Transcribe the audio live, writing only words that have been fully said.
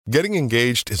Getting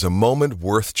engaged is a moment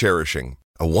worth cherishing.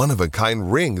 A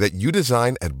one-of-a-kind ring that you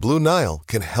design at Blue Nile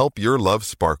can help your love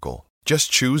sparkle.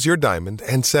 Just choose your diamond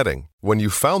and setting. When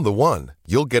you've found the one,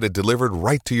 you'll get it delivered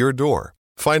right to your door.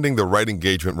 Finding the right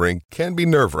engagement ring can be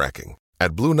nerve-wracking.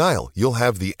 At Blue Nile, you'll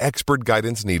have the expert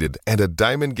guidance needed and a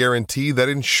diamond guarantee that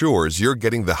ensures you're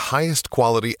getting the highest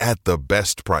quality at the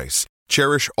best price.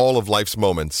 Cherish all of life's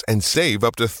moments and save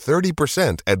up to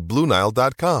 30% at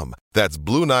BlueNile.com. That's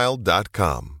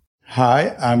BlueNile.com.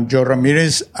 Hi, I'm Jo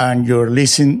Ramirez, and you're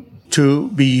listening to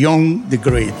Beyond the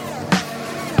Grid.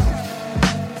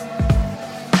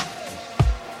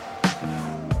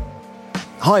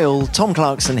 Hi all, Tom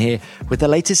Clarkson here with the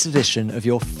latest edition of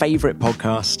your favourite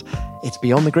podcast. It's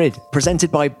Beyond the Grid,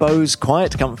 presented by Bose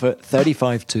Quiet Comfort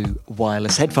 35.2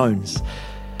 wireless headphones.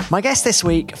 My guest this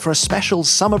week for a special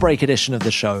summer break edition of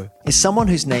the show is someone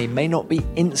whose name may not be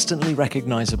instantly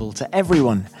recognisable to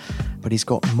everyone, but he's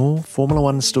got more Formula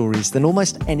One stories than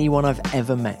almost anyone I've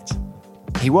ever met.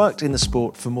 He worked in the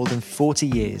sport for more than 40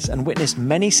 years and witnessed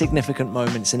many significant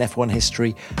moments in F1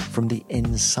 history from the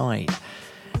inside.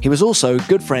 He was also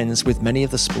good friends with many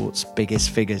of the sport's biggest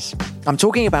figures. I'm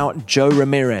talking about Jo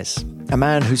Ramirez, a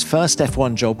man whose first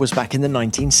F1 job was back in the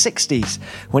 1960s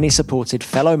when he supported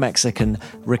fellow Mexican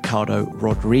Ricardo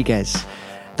Rodriguez.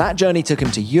 That journey took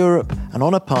him to Europe and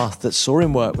on a path that saw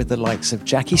him work with the likes of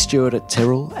Jackie Stewart at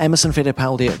Tyrrell, Emerson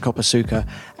Fittipaldi at Copersucar,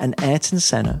 and Ayrton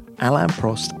Senna, Alain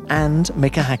Prost, and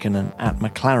Mika Hakkinen at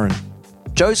McLaren.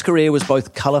 Jo's career was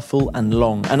both colourful and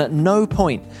long, and at no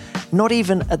point, not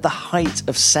even at the height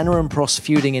of Senna and Prost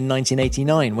feuding in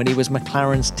 1989 when he was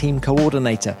McLaren's team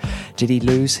co-ordinator, did he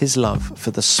lose his love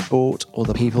for the sport or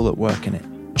the people that work in it.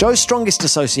 Jo's strongest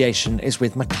association is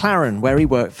with McLaren, where he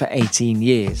worked for 18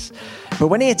 years. But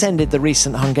when he attended the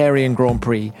recent Hungarian Grand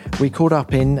Prix, we caught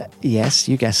up in, yes,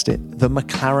 you guessed it, the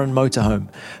McLaren motorhome,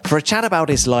 for a chat about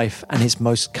his life and his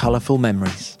most colourful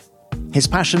memories. His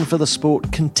passion for the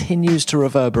sport continues to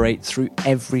reverberate through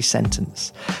every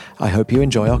sentence. I hope you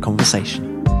enjoy our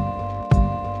conversation.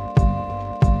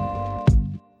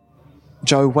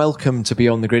 Jo, welcome to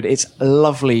Beyond the Grid. It's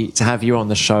lovely to have you on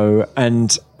the show.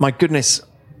 And my goodness,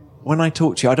 when I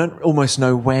talk to you, I don't almost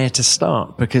know where to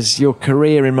start because your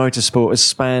career in motorsport has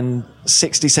spanned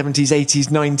 60s, 70s, 80s,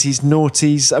 90s,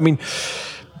 noughties. I mean,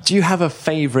 do you have a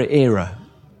favourite era?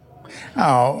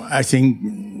 Oh, I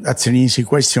think that's an easy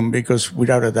question because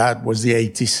without a doubt was the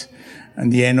 80s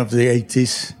and the end of the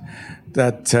 80s.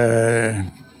 That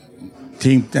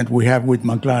team that we have with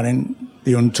McLaren,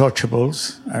 the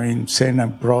untouchables. I mean, Senna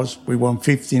and Prost, we won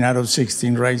 15 out of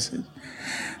 16 races.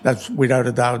 That's without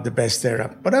a doubt the best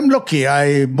era. But I'm lucky.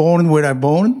 I born where I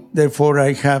born. Therefore,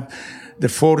 I have the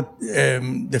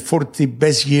 40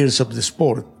 best years of the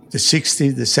sport. The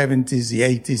 60s, the 70s, the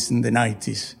 80s, and the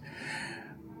 90s.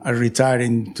 I retired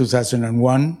in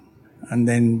 2001, and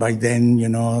then by then, you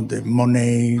know, the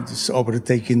money is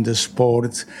overtaking the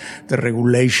sport, the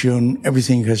regulation,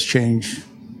 everything has changed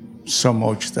so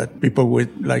much that people with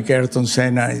like Ayrton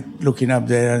Senna looking up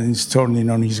there and is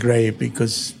turning on his grave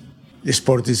because the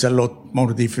sport is a lot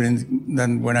more different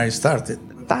than when I started.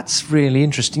 That's really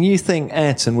interesting. You think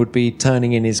Ayrton would be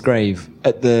turning in his grave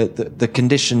at the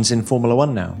conditions in Formula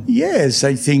One now? Yes,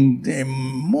 I think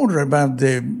more about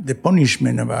the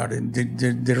punishment about it.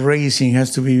 The racing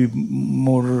has to be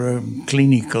more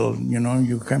clinical. You know,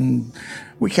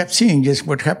 we kept seeing just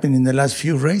what happened in the last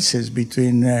few races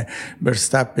between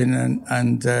Verstappen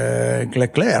and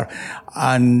Leclerc.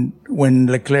 And when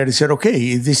Leclerc said,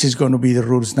 okay, if this is going to be the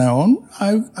rules now on,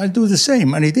 I'll do the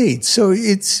same. And he did. So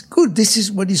it's good. This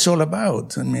is what it's all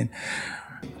about. I mean,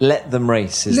 let them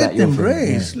race. Let them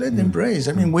race.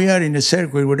 I mean, we are in a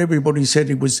circuit where everybody said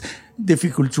it was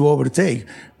difficult to overtake.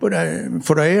 But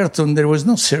for Ayrton, there was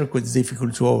no circuit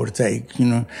difficult to overtake. You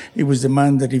know, it was the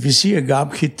man that if you see a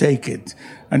gap, he'd take it.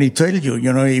 And he tells you,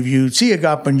 you know, if you see a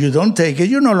gap and you don't take it,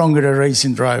 you're no longer a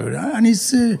racing driver. And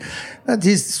that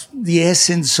is the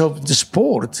essence of the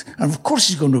sport. And of course,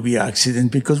 it's going to be an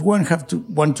accident because one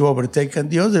want to overtake and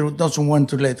the other doesn't want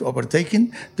to let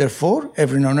overtaking. Therefore,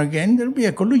 every now and again, there'll be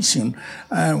a collision.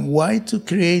 Why to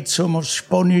create so much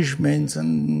punishment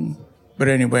and... But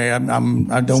anyway, I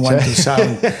don't want to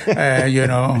sound,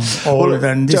 old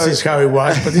and this is how it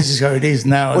was, but this is how it is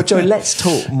now. Well, Jo, let's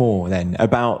talk more then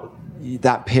about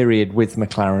that period with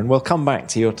McLaren. We'll come back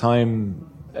to your time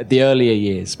at the earlier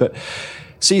years. But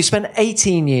so you spent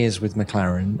 18 years with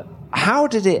McLaren. How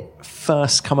did it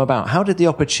first come about? How did the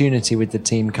opportunity with the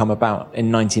team come about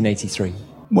in 1983?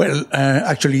 Well,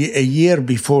 actually, a year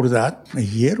before that,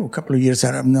 a couple of years,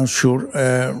 I'm not sure,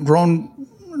 Ron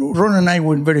Ron and I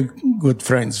were very good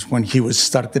friends when he was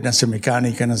started as a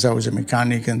mechanic and as I was a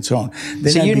mechanic and so on.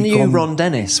 Then so you knew Ron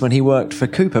Dennis when he worked for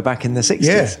Cooper back in the 60s?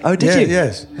 Yeah. Oh, did you?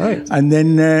 Yes. Right. And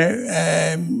then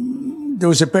there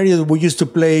was a period we used to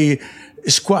play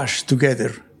squash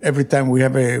together. Every time we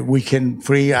have a weekend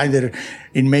free, either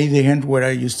in Maidenhead, where I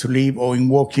used to live, or in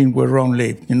Woking, where Ron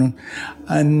lived,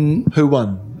 And who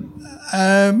won?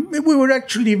 We were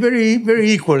actually very,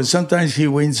 very equal. Sometimes he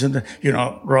wins, and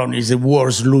Ron is the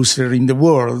worst loser in the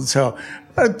world. So,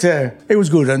 but it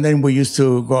was good. And then we used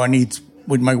to go and eat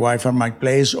with my wife at my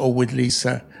place or with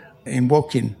Lisa in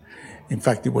Woking. In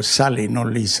fact, it was Sally, not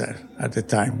Lisa, at the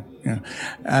time.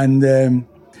 And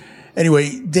anyway,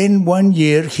 then one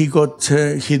year he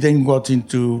then got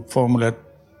into Formula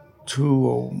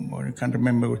 2, or I can't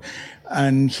remember,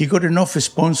 and he got enough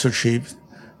sponsorship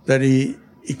that he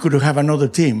could have another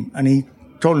team, and he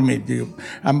told me.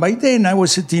 And by then I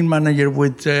was a team manager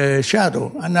with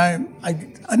Shadow, and I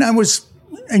was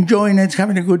enjoying it,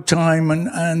 having a good time,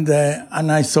 and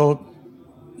I thought,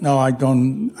 no, I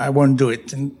won't do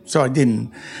it, and so I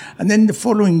didn't. And then the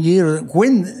following year,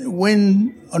 before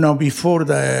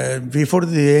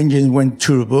the engine went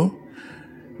turbo,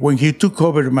 when he took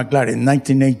over McLaren in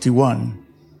 1981,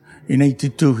 in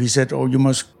 82, he said, "Oh, you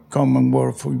must come and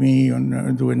work for me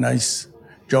and do a nice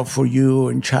job for you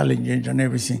and challenges and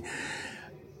everything."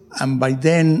 And by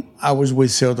then, I was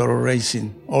with Theodore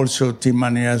Racing, also team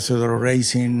manager Theodore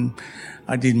Racing.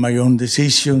 I did my own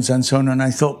decisions and so on. And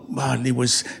I thought, wow, it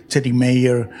was Teddy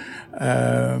Mayer,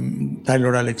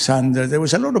 Tyler Alexander. There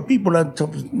was a lot of people. I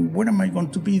thought, when am I going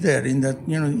to be there? In that,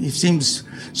 it seems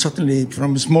suddenly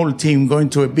from a small team going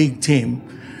to a big team,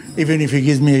 even if he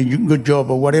gives me a good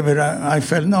job or whatever, I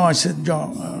felt, no, I said,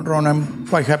 Ron, I'm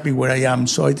quite happy where I am.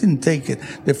 So I didn't take it.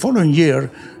 The following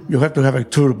year, you have to have a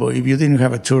turbo. If you didn't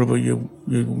have a turbo, you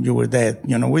were dead.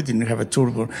 We didn't have a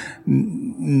turbo.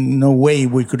 No way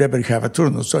we could ever have a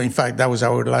turbo. So in fact, that was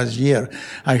our last year.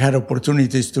 I had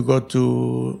opportunities to go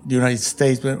to the United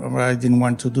States, but I didn't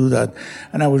want to do that.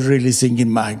 And I was really thinking,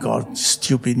 my God,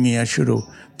 stupid me. I should have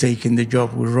taken the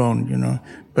job with Ron,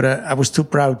 But I was too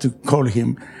proud to call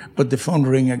him. But the phone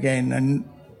rang again,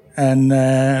 and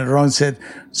Ron said,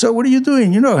 "So what are you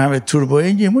doing? You don't have a turbo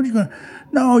engine. What are you going?"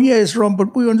 "No, yes, Ron,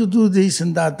 but we're going to do this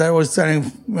and that." I was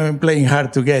playing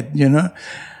hard to get,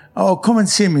 "Oh, come and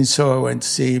see me." So I went to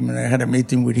see him, and I had a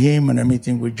meeting with him and a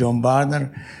meeting with John Barner,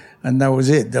 and that was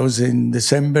it. That was in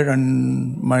December,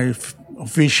 and my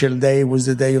official day was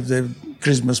the day of the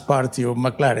Christmas party of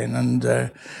McLaren, and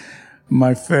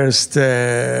my first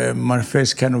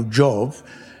kind of job.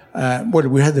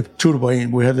 We had the turbo,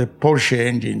 we had the Porsche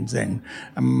engines then.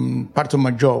 Part of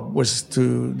my job was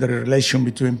the relation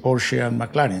between Porsche and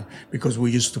McLaren, because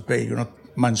we used to pay,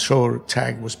 Mansour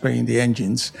Tag was paying the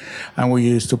engines, and we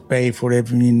used to pay for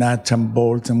every nut and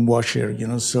bolt and washer,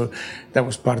 so that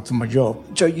was part of my job.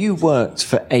 Joe, you worked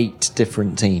for 8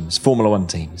 different teams, Formula One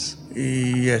teams.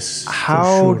 Yes.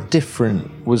 How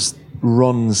different was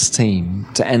Ron's team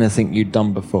to anything you'd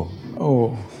done before?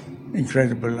 Oh,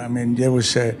 incredible. I mean, there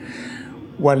was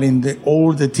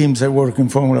all the teams I worked in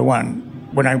Formula One,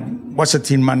 when I was a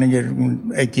team manager,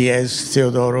 ATS,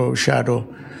 Teodoro, Shadow,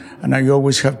 and I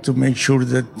always have to make sure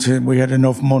that we had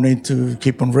enough money to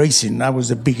keep on racing. That was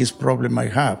the biggest problem I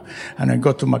have. And I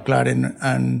got to McLaren,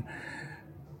 and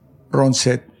Ron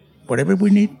said, "Whatever we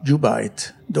need, you buy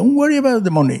it. Don't worry about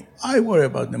the money. I worry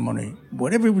about the money.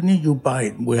 Whatever we need, you buy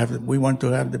it. We want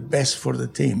to have the best for the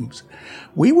teams."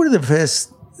 We were the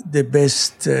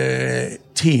best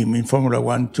team in Formula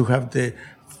One to have the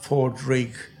Ford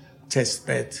rig test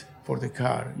bed for the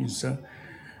car.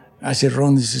 I said,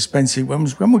 "Ron, this is expensive.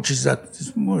 How much is that?"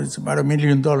 It's about $1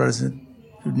 million. I said,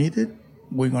 "You need it?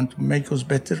 We're going to make us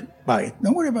better. Buy it.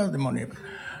 Don't worry about the money."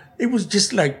 It was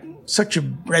just like such a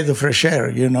breath of fresh air,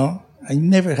 I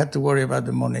never had to worry about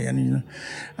the money. And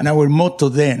our motto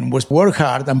then was work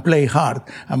hard and play hard.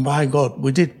 And by God,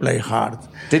 we did play hard.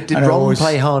 Did Ron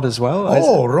play hard as well?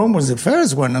 Oh, Ron was the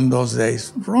first one in those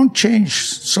days. Ron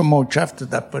changed so much after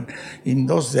that, but in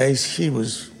those days, he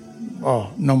was,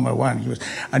 number one.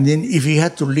 And then if he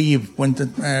had to leave when the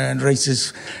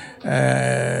races,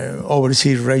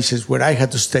 overseas races, where I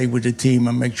had to stay with the team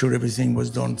and make sure everything was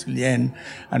done till the end,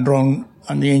 and Ron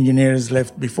and the engineers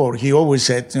left before, he always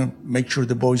said, make sure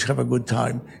the boys have a good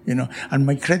time, and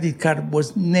my credit card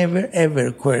was never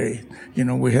ever queried.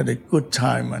 We had a good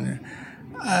time, and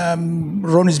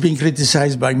Ron is being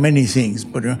criticized by many things,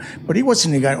 but he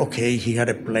wasn't a guy, okay, he had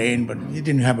a plane, but he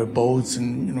didn't have a boat,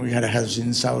 and he had a house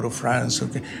in south of France,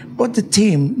 okay, but the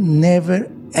team never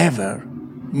ever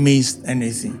missed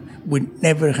anything. We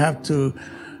never have to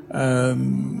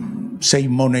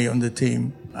save money on the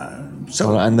team.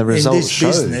 So and the results in this showed.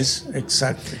 business,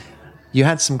 exactly. You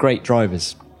had some great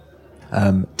drivers,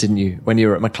 didn't you, when you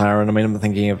were at McLaren? I mean, I'm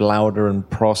thinking of Lauda and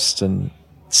Prost and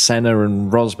Senna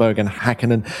and Rosberg and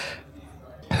Hakkinen.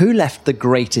 Who left the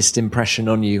greatest impression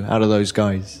on you out of those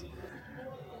guys?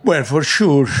 Well, for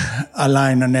sure,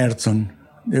 Alain and Ayrton.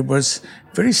 It was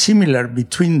very similar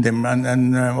between them,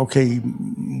 and okay,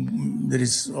 there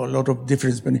is a lot of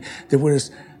difference, but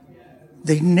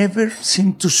they never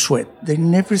seemed to sweat. They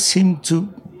never seemed to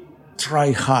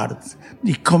try hard.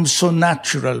 It comes so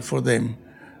natural for them.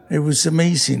 It was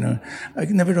amazing. I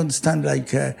never understand,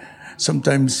 like,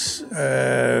 sometimes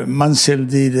Mansell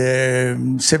did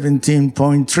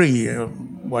 17.3 or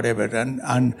whatever,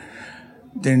 and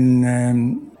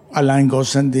then Alain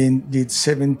goes and then did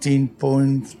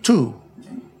 17.2.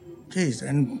 Jeez,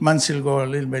 and Mansell go a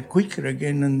little bit quicker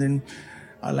again, and then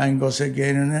Alain goes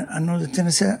again, and another thing. I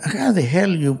said, how the hell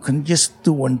you can just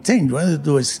do one thing? You want to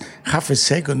do is half a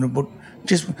second, but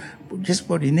just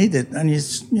what he needed. And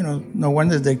he's, no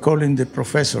wonder they call him the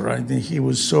professor. I think he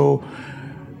was so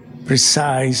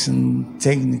precise and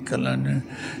technical. And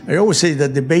I always say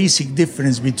that the basic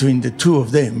difference between the two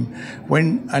of them,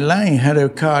 when Alain had a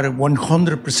car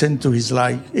 100% to his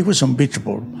like, it was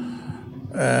unbeatable.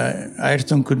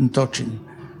 Ayrton couldn't touch him.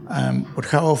 But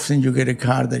how often you get a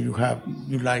car that you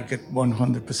like it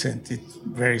 100%? It's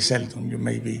very seldom. You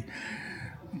maybe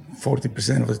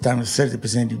 40% of the time,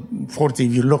 30%, 40%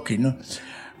 if you're lucky,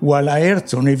 While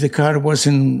Ayrton, if the car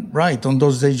wasn't right, on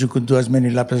those days you could do as many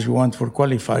laps as you want for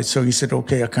qualified. So he said,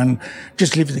 okay, I can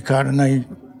just leave the car and I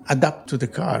adapt to the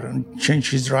car and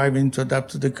change his driving to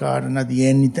adapt to the car. And at the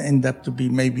end, it ended up to be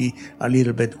maybe a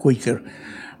little bit quicker.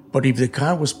 But if the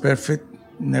car was perfect,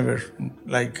 never,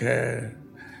 like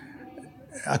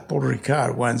at Paul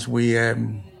Ricard once, we,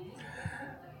 in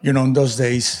those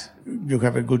days, you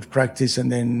have a good practice,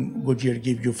 and then Goodyear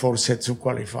give you 4 sets of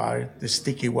qualified, the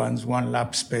sticky ones, 1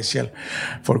 lap special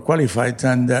for qualified.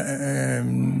 And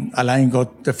Alain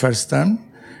got the first time,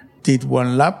 did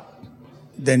 1 lap,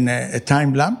 then a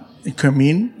time lap. He came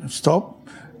in, stop,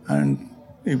 and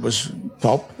it was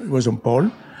top. It was on pole.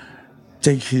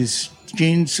 Take his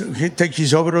jeans, take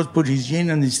his overalls, put his jeans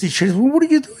and his t-shirt. Well, what are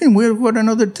you doing? We've got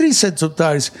another 3 sets of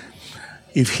tires.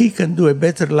 If he can do a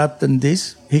better lap than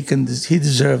this, he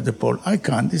deserves the pole. I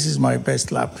can't. This is my best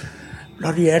lap.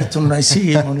 Bloody Ayrton, I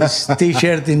see him on his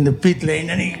T-shirt in the pit lane,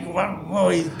 and he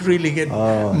really get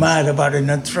mad about it.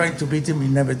 And I tried to beat him, he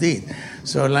never did.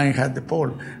 So Alain had the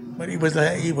pole. But it was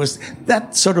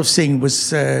that sort of thing was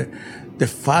the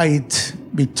fight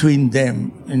between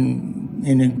them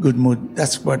in a good mood.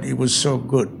 That's what it was so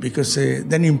good. Because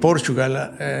then in Portugal,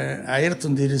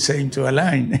 Ayrton did the same to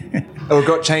Alain. It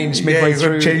got changed midway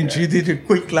through. He did a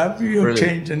quick lap,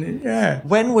 changed, and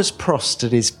When was Prost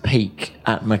at his peak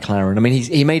at McLaren? I mean,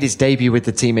 he made his debut with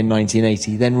the team in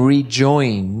 1980, then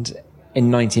rejoined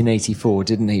in 1984,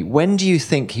 didn't he? When do you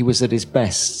think he was at his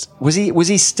best? Was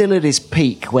he still at his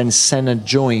peak when Senna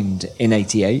joined in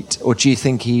 88, or do you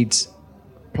think he'd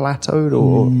plateaued?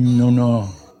 Or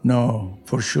No,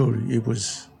 for sure he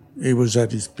was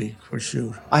at his peak, for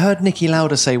sure. I heard Niki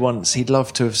Lauda say once he'd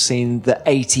love to have seen the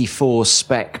 84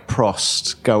 spec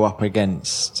Prost go up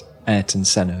against Ayrton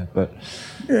Senna, but...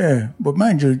 Yeah, but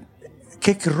mind you,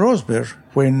 Keke Rosberg,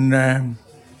 when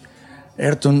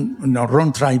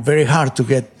Ron tried very hard to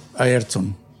get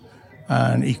Ayrton,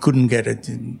 and he couldn't get it.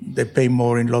 They pay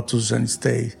more in Lotus and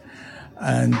stay.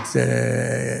 And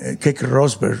Keke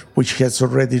Rosberg, which has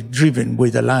already driven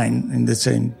with Alain in the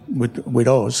same with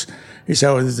us, he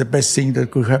said, it's the best thing that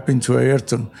could happen to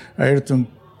Ayrton. Ayrton,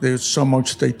 there's so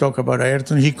much they talk about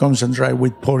Ayrton. He comes and drives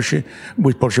with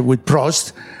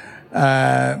Prost.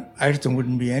 Ayrton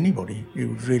wouldn't be anybody. He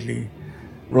would really...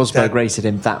 Rosberg rated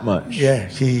him that much. Yeah,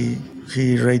 he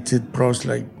rated Prost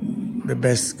like the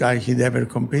best guy he'd ever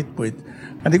compete with.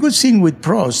 And the good thing with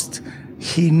Prost,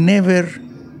 he never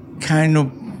kind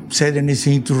of said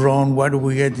anything to Ron, why do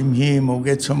we get him or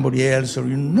get somebody else? Or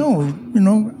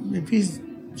if he's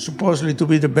supposedly to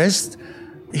be the best,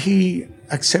 he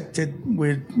accepted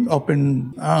with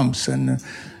open arms, and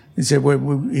he said, well,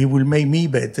 he will make me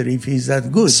better if he's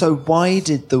that good. So why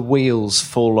did the wheels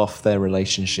fall off their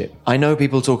relationship? I know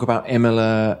people talk about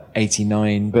Imola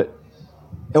 89, but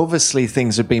obviously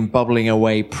things had been bubbling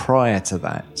away prior to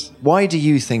that. Why do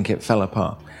you think it fell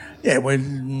apart? Yeah, well,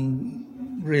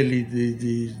 really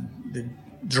the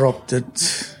drop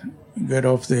that got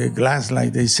off the glass,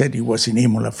 like they said, it was in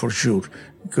Imola for sure,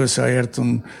 because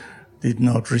Ayrton did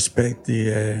not respect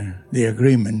the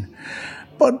agreement.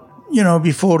 But,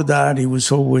 before that, he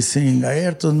was always saying,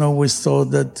 Ayrton always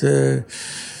thought that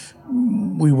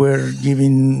we were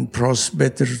giving Prost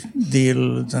better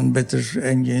deals and better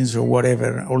engines or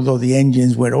whatever, although the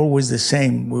engines were always the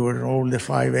same. We were all the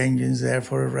 5 engines there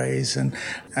for a race, and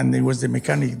it was the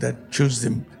mechanic that chose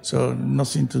them. So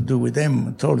nothing to do with them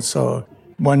at all. So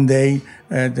one day,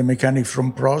 the mechanic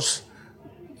from Prost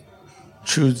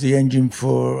chose the engine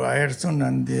for Ayrton,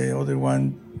 and the other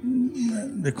one,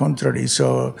 the contrary.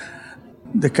 So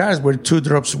the cars were 2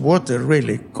 drops of water,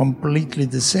 really, completely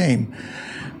the same.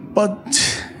 But,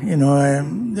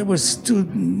 there was 2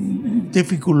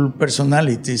 difficult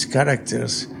personalities,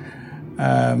 characters.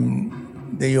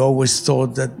 They always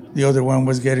thought that the other one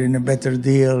was getting a better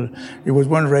deal. It was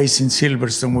one race in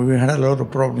Silverstone where we had a lot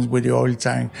of problems with the oil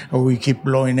tank, or we keep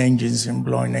blowing engines.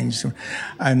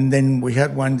 And then we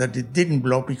had one that it didn't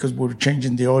blow because we were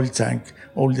changing the oil tank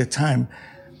all the time.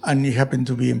 And he happened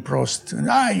to be in Prost. And,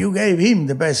 you gave him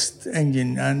the best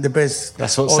engine and the best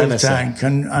oil tank,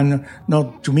 and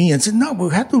not to me. And said, no,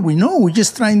 how do we know? We're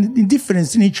just trying the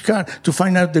difference in each car to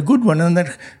find out the good one, and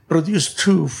then produce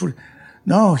 2.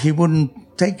 No, he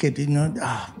wouldn't take it.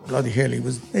 Bloody hell, it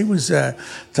was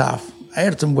tough.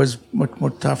 Ayrton was much more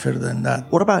tougher than that.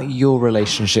 What about your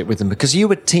relationship with them? Because you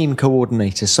were team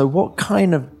coordinator, so what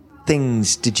kind of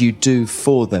things did you do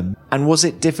for them? And was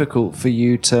it difficult for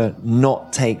you to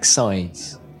not take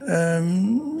sides?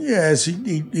 Yes,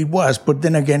 it was. But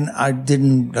then again, I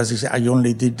didn't, as I say, I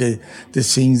only did the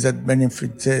things that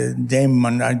benefit them.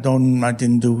 And I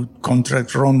didn't do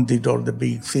contracts. Ron did all the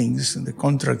big things and the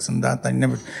contracts and that. I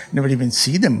never even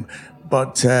see them.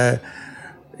 But,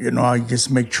 I just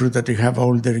make sure that they have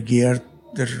all their gear,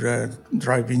 their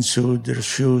driving suit, their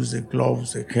shoes, their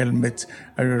gloves, their helmets.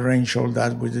 I arrange all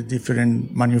that with the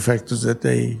different manufacturers that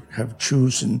they have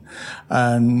chosen,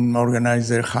 and organize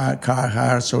their car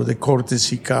cars or the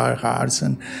courtesy car cars,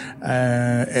 and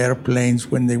airplanes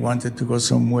when they wanted to go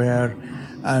somewhere.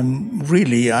 And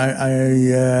really,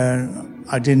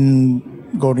 I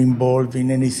didn't get involved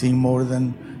in anything more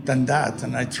than that,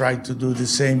 and I tried to do the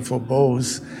same for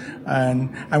both. And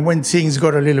when things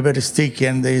got a little bit sticky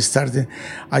and they started,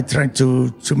 I tried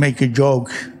to make a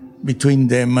joke between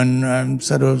them and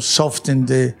sort of soften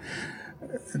the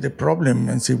problem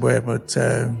and see where. But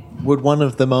would one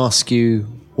of them ask you,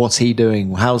 "What's he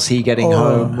doing? How's he getting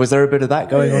home?" Was there a bit of that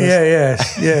going on?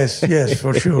 Yes,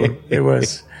 for sure. There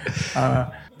was.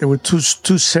 There were two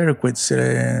circuits,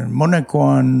 Monaco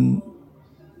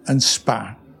and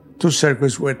Spa. 2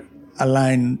 circuits where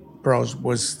Alain Prost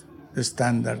was the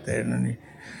standard there, and he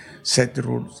set the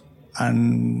rules.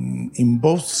 And in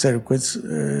both circuits,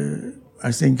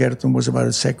 I think Ayrton was about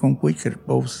a second quicker,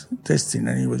 both testing,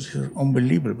 and it was just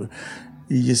unbelievable.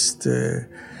 He just,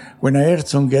 when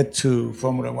Ayrton get to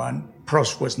Formula One,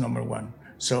 Prost was number 1.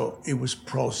 So it was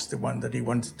Prost, the one that he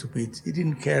wanted to beat. He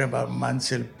didn't care about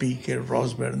Mansell, Piquet,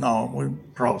 Rosberg. No, we're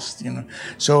Prost,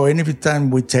 So every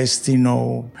time we testing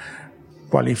or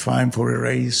qualifying for a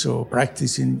race or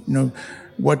practicing,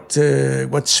 what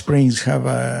springs have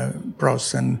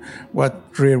Prost and what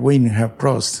rear wing have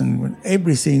Prost, and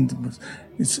everything.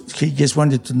 He just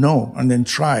wanted to know and then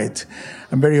try it,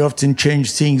 and very often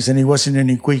change things, and he wasn't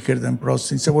any quicker than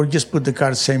Prost. He said, well, just put the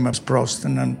car same as Prost,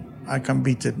 and then I can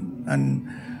beat it. And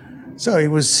so it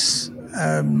was,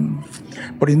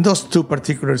 but in those 2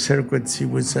 particular circuits, he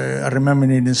was, I remember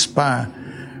in Spa,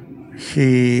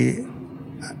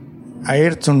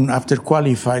 Ayrton, after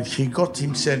qualified, he got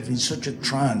himself in such a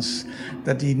trance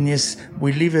that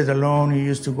we leave it alone. He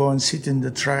used to go and sit in the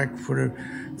track for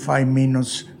 5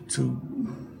 minutes to,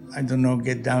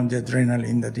 get down the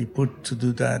adrenaline that he put to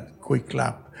do that quick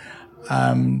lap.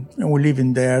 And we leave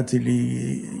him there till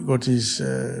he got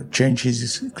change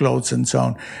his clothes and so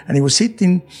on. And he was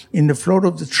sitting in the floor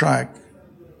of the track,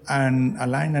 and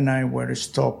Alain and I were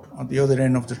stopped at the other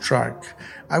end of the track.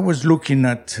 I was looking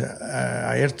at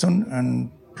Ayrton,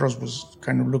 and Prost was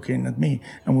kind of looking at me,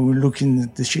 and we were looking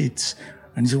at the sheets.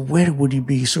 And he said, where would he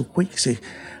be so quick? I said,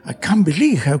 I can't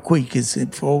believe how quick is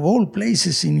it for all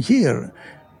places in here.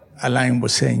 Alain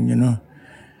was saying, And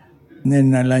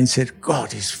then Alain said,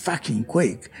 God, he's fucking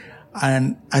quick.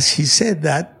 And as he said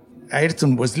that,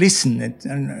 Ayrton was listening,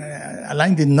 and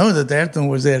Alain didn't know that Ayrton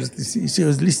was there. He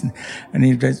was listening, and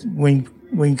he just wink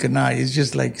an eye. It's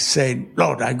just like saying,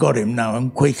 Lord, I got him now.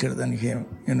 I'm quicker than him,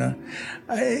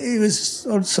 It was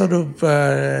all sort of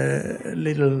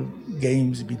little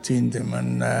games between them.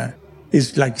 And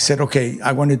it's like he said, okay,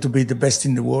 I wanted to be the best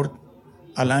in the world.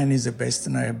 Alain is the best,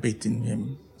 and I have beaten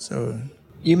him. So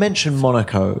you mentioned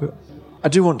Monaco. I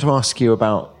do want to ask you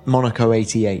about Monaco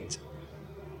 88.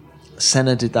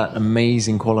 Senna did that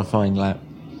amazing qualifying lap,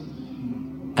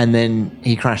 and then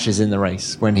he crashes in the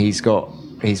race when he's got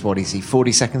he's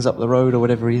 40 seconds up the road or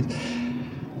whatever he is.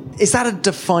 Is that a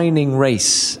defining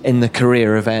race in the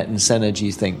career of Ayrton Senna, do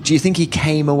you think? Do you think he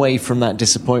came away from that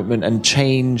disappointment and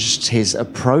changed his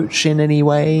approach in any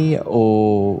way?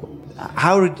 Or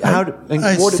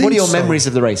what are your memories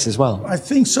of the race as well? I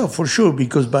think so, for sure,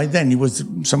 because by then it was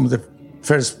some of the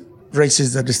first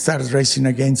races that he started racing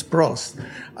against Prost,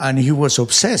 and he was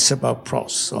obsessed about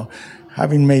Prost. So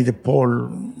having made the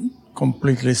pole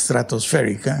completely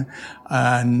stratospheric,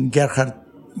 and Gerhard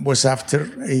was after,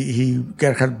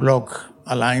 Gerhard blocked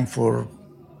Alain for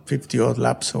 50 odd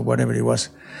laps or whatever it was.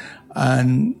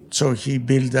 And so he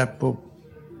built up a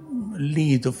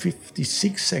lead of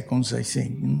 56 seconds, I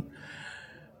think.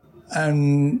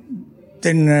 And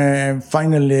then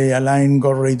finally Alain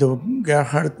got rid of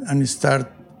Gerhard and started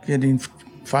getting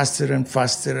faster and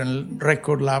faster, and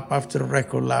record lap after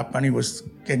record lap, and he was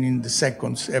getting the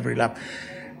seconds every lap.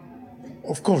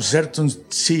 Of course, Ayrton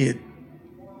see it.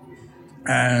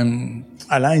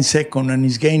 Alain second, and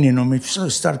he's gaining on him, so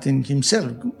starting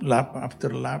himself lap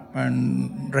after lap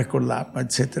and record lap,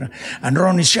 etc. And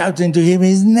Ron is shouting to him,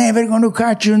 he's never going to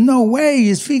catch you, no way,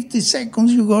 it's 50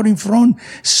 seconds you got in front,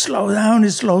 slow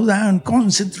down,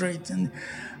 concentrate. And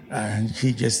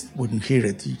he just wouldn't hear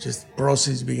it, he just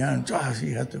processed behind,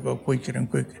 he had to go quicker and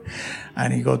quicker.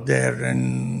 And he got there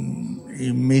and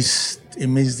he missed the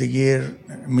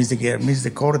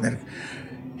corner,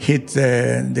 hit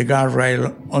the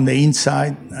guardrail on the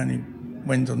inside, and he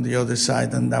went on the other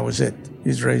side, and that was it.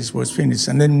 His race was finished.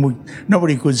 And then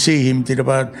nobody could see him till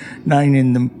about 9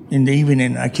 in the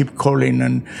evening. I keep calling,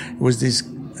 and it was this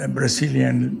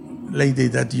Brazilian lady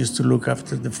that used to look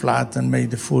after the flat and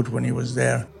made the food when he was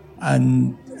there.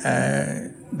 And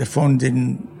the phone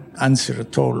didn't answer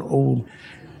at all.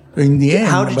 In the end,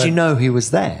 how did you know he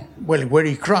was there? Well, where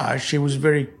he crashed, it was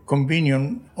very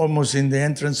convenient, almost in the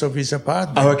entrance of his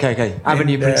apartment. Oh, okay.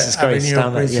 Avenue Princess Grace.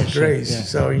 Avenue Princess Grace. Yeah.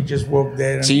 So he just walked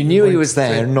there. So you knew he was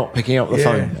there and not picking up the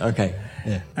phone? Okay.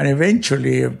 Yeah. And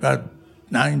eventually, about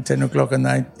 9, 10 o'clock at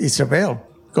night, Isabel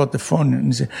got the phone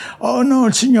and said, "Oh, no,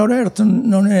 Senor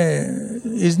Ayrton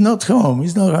is not home.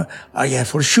 He's not home." "Oh, yeah,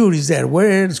 for sure he's there.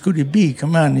 Where else could he be?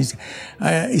 Come on."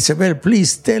 Isabel,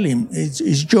 please tell him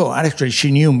it's Jo. Actually,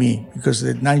 she knew me because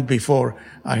the night before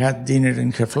I had dinner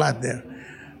in her flat there.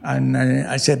 And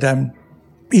I said,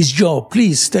 "It's Jo.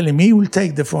 Please tell him. He will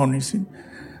take the phone." He said,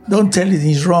 "Don't tell it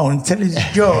he's wrong. Tell it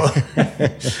it's Jo."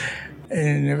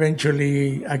 And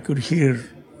eventually I could hear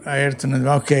Ayrton, and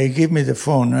 "Okay, give me the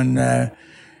phone."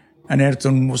 And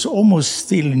Ayrton was almost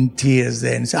still in tears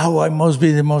then. He said, "Oh, I must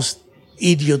be the most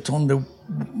idiot on the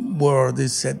world." He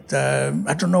said,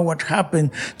 "I don't know what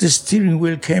happened. The steering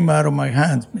wheel came out of my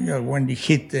hand." When he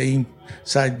hit the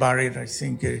inside barrier, I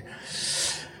think.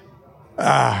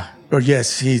 But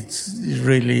yes, he's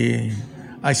really,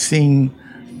 I think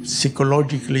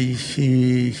psychologically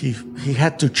he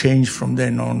had to change from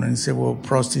then on and say, well,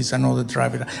 Prost is another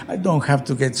driver. I don't have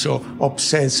to get so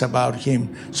obsessed about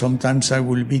him. Sometimes I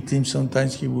will beat him,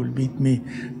 sometimes he will beat me.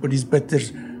 But it's better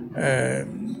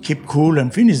keep cool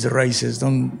and finish the races.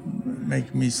 Don't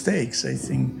make mistakes, I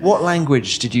think. What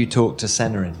language did you talk to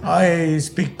Senna in? I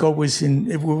speak always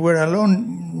if we were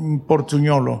alone, in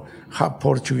Portuñolo, half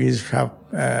Portuguese, half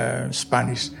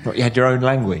Spanish. What, you had your own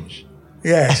language?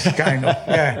 Yes, kind of,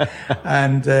 yeah.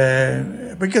 And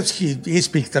because he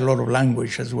speaks a lot of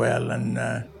language as well. And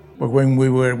but when we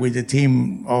were with the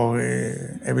team,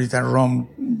 every time Ron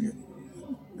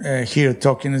here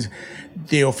talking,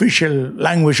 the official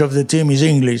language of the team is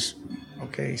English.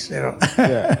 Okay, so.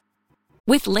 Yeah.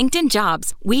 With LinkedIn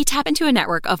Jobs, we tap into a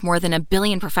network of more than 1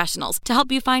 billion professionals to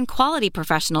help you find quality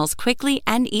professionals quickly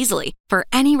and easily for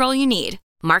any role you need.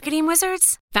 Marketing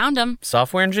wizards? Found them.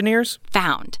 Software engineers?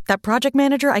 Found. That project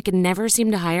manager I could never seem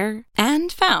to hire?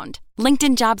 And found.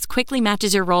 LinkedIn Jobs quickly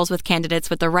matches your roles with candidates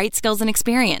with the right skills and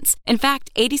experience. In fact,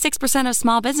 86% of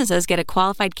small businesses get a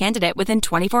qualified candidate within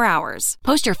 24 hours.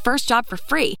 Post your first job for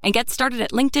free and get started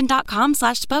at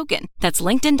linkedin.com/spoken. That's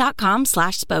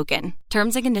linkedin.com/spoken.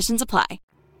 Terms and conditions apply.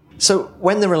 So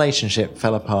when the relationship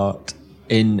fell apart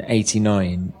in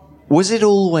 89, was it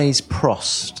always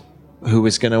Prost who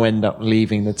was going to end up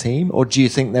leaving the team? Or do you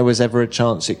think there was ever a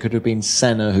chance it could have been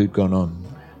Senna who'd gone on?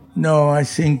 No, I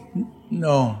think,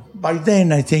 no. By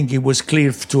then, I think it was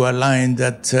clear to Alain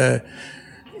that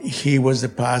he was the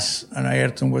past and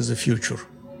Ayrton was the future,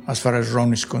 as far as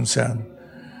Ron is concerned.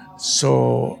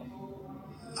 So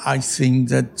I think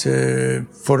that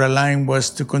for Alain was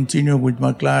to continue with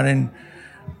McLaren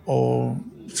or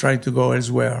try to go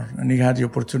elsewhere. And he had the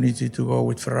opportunity to go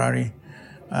with Ferrari.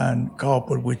 And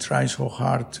Cooper, we tried so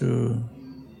hard to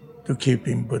keep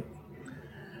him, but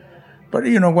But,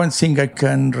 one thing I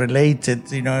can relate it,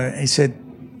 he said,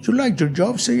 "You like your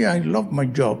job?" I said, "Yeah, I love my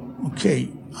job." "Okay,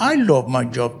 I love my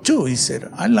job too," he said.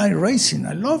 "I like racing.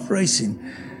 I love racing.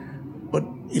 But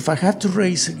if I have to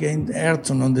race against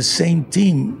Ayrton on the same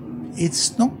team,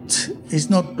 it's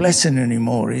not pleasant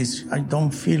anymore. I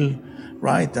don't feel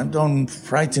right. I'm not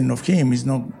frightened of him. He's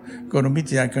not going to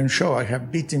beat it. I can show I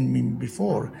have beaten him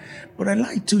before. But I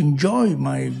like to enjoy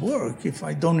my work. If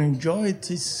I don't enjoy it,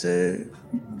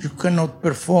 you cannot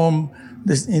perform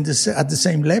at the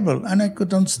same level." And I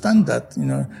could understand that.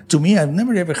 To me, I've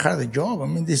never ever had a job. I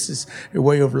mean, this is a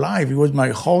way of life. It was my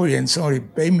hobby, and somebody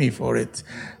paid me for it.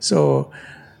 So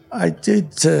I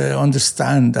did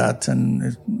understand that.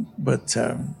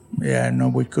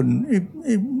 We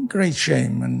couldn't. Great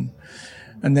shame.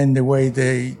 And then the way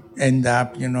they end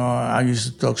up, I used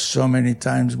to talk so many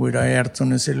times with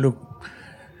Ayrton and say, "Look,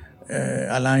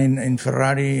 Alain in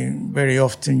Ferrari, very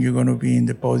often you're going to be in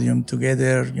the podium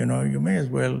together. You may as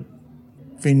well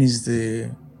finish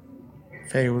the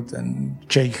field and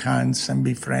shake hands and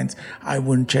be friends." I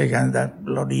wouldn't shake hands, that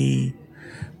bloody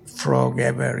frog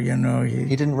ever,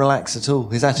 He didn't relax at all.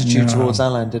 His attitude towards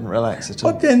Alain didn't relax at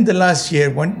all. But then the last year,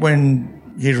 when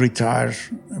he retired,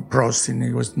 Prost, and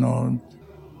it was known,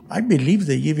 I believe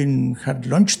they even had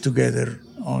lunch together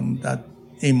on that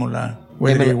Imola.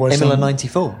 Imola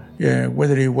 94? Yeah,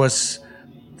 whether it was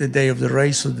the day of the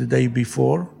race or the day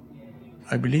before.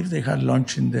 I believe they had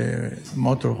lunch in the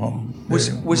motorhome.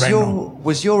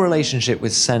 Was your relationship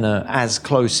with Senna as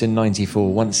close in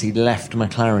 94 once he left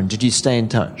McLaren? Did you stay in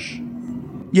touch?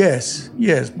 Yes.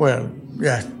 Well,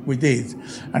 yeah, we did.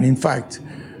 And in fact,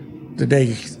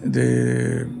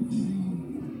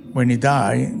 when he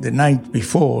died, the night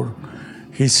before,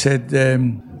 he said,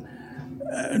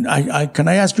 "Can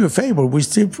I ask you a favor? We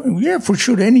still, yeah, for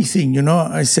sure, anything,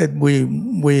 I said,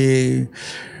 we're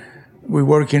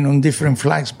working on different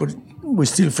flags, but we're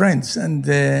still friends. And,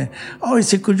 he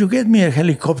said, "Could you get me a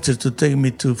helicopter to take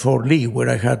me to Fort Lee,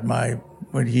 where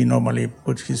he normally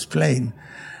put his plane?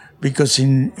 Because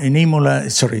in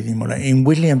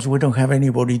Williams, we don't have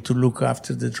anybody to look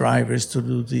after the drivers, to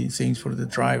do the things for the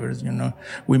drivers,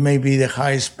 We may be the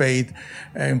highest paid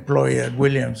employee at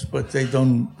Williams, but they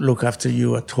don't look after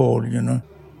you at all,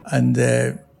 And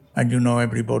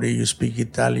everybody, you speak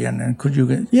Italian, and could you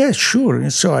get..." "Yeah, sure."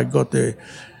 And so I got the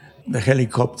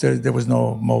helicopter. There was no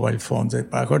mobile phones.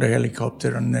 I got a helicopter,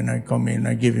 and then I come in,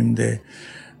 I give him the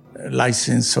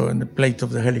license and the plate of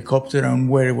the helicopter and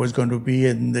where it was going to be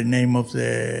and the name of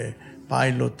the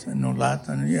pilot and all that.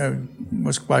 And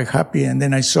was quite happy. And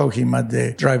then I saw him at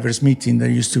the driver's meeting. There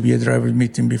used to be a driver's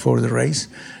meeting before the race.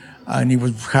 And he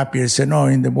was happy. I said, "No,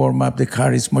 in the warm-up, the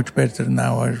car is much better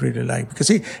now. I really like it." Because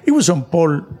he was on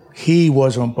pole. He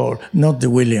was on pole, not the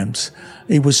Williams.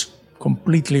 He was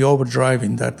completely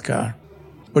overdriving that car.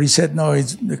 But he said, "No,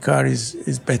 the car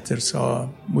is better." So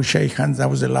we shake hands. That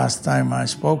was the last time I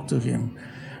spoke to him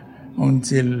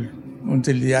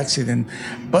until the accident.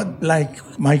 But like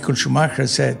Michael Schumacher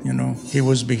said, he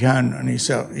was behind and he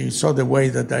saw the way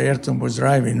that Ayrton was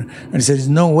driving. And he said,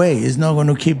 "There's no way. He's not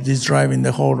going to keep this driving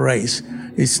the whole race.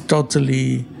 He's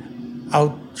totally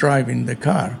out-driving the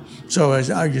car." So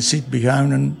I just sit behind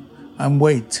and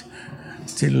wait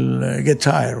till get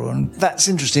tired. That's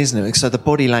interesting, isn't it? So the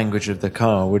body language of the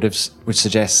car would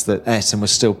suggest that Ayrton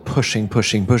was still pushing,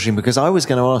 because I was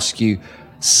going to ask you,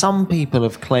 some people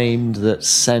have claimed that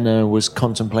Senna was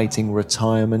contemplating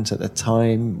retirement at the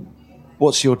time.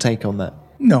 What's your take on that?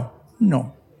 No.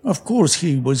 Of course,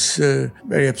 he was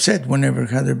very upset whenever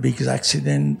he had a big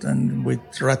accident, and with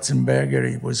Ratzenberger,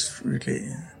 he was really...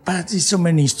 But there's so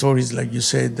many stories, like you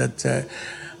said, that...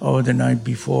 the night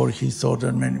before, he thought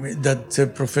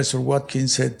that Professor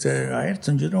Watkins said,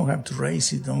 "Ayrton, you don't have to race.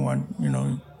 You don't want,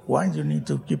 why do you need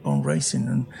to keep on racing?"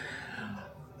 And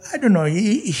I don't know.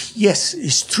 Yes,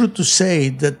 it's true to say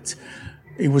that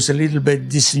it was a little bit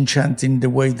disenchanting the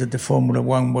way that the Formula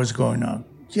One was going on.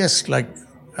 Just like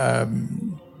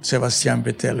Sebastian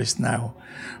Vettel is now.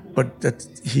 But that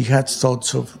he had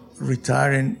thoughts of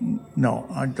retiring, no,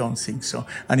 I don't think so.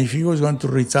 And if he was going to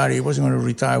retire, he wasn't going to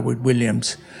retire with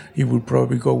Williams. He would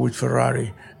probably go with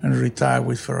Ferrari and retire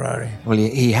with Ferrari. Well,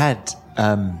 he had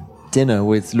dinner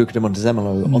with Luca de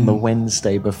Montezemolo on the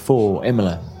Wednesday before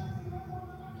Imola.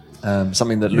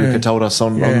 Something that Luca told us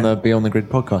on the Beyond the Grid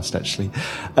podcast, actually.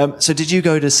 So did you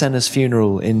go to Senna's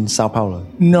funeral in Sao Paulo?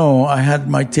 No, I had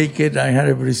my ticket. I had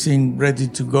everything ready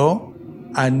to go.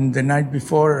 And the night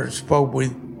before, I spoke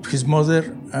with his mother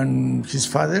and his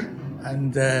father,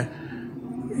 and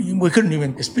we couldn't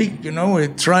even speak, we're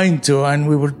trying to, and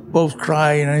we were both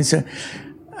crying, and I said,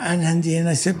 and in the end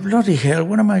I said, "Bloody hell,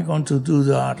 what am I going to do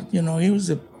that?" He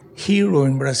was hero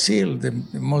in Brazil, the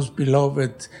most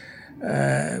beloved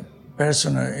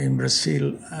person in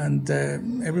Brazil, and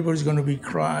everybody's going to be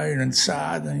crying and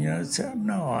sad, and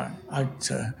no,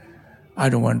 I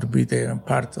don't want to be there and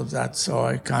part of that, so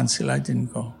I canceled. I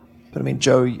didn't go. But I mean,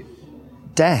 Jo,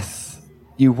 death.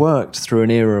 You worked through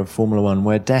an era of Formula One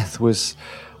where death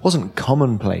wasn't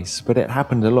commonplace, but it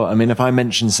happened a lot. I mean, if I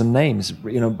mention some names,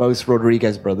 both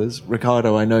Rodriguez brothers,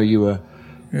 Ricardo, I know you were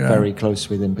very close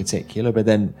with in particular, but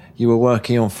then you were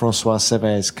working on Francois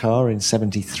Sever's car in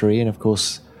 73, and of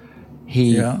course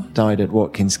he died at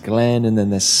Watkins Glen, and then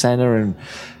there's Senna. And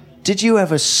did you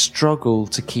ever struggle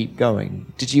to keep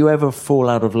going? Did you ever fall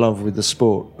out of love with the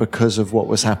sport because of what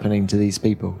was happening to these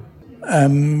people?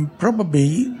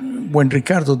 Probably when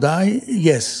Ricardo died,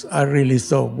 yes, I really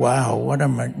thought, wow, what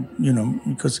am I,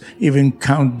 because even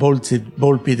Count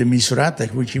Volpi de Misurata,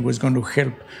 which he was going to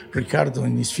help Ricardo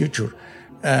in his future,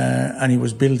 and he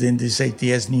was building these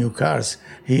ATS new cars,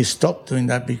 he stopped doing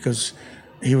that because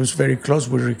he was very close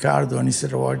with Ricardo, and he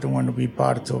said, I don't want to be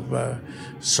part of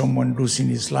someone losing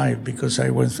his life because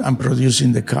I'm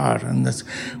producing the car. And that's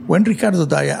when Ricardo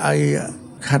died, I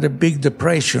had a big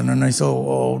depression, and I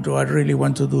thought, do I really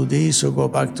want to do this or go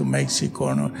back to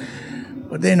Mexico? No.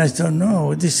 But then I thought,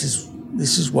 no, this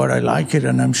is what I like it,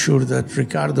 and I'm sure that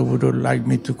Ricardo would like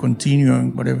me to continue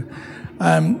and whatever.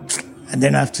 And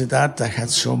then after that, I had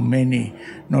so many,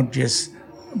 not just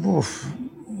all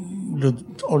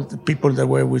the people that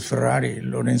were with Ferrari,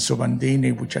 Lorenzo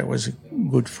Bandini, which I was a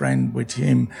good friend with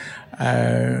him.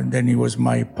 Then he was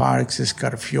Mike Parks,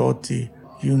 Scarfiotti,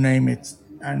 you name it.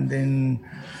 And then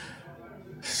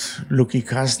Lucky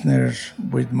Kastner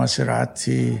with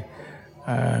Maserati.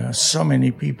 So many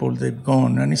people, they've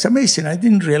gone. And it's amazing. I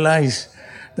didn't realize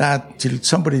that till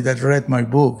somebody that read my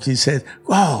book. He said,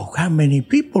 wow, how many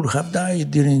people have died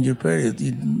during your period?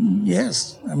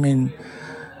 Yes. I mean,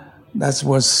 that's how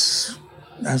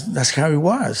it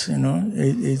was,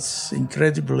 It's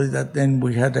incredible that then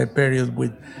we had a period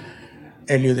with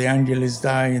Elio De Angelis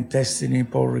died and Destiny,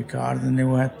 Paul Ricard, and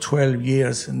then we had 12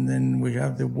 years, and then we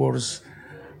had the worst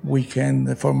weekend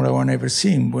the Formula One ever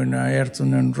seen when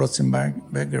Ayrton and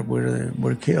Rotzenberger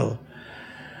were killed.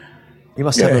 You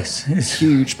must have a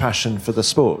huge passion for the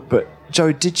sport. But,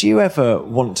 Jo, did you ever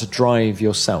want to drive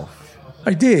yourself?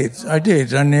 I did.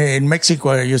 And in Mexico,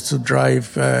 I used to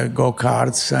drive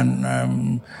go-karts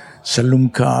and saloon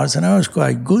cars, and I was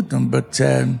quite good. But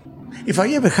if I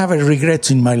ever have a regret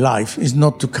in my life, it's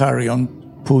not to carry on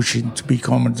pushing to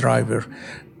become a driver.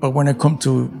 But when I come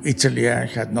to Italy, I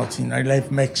had nothing. I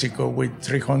left Mexico with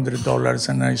 $300,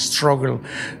 and I struggled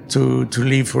to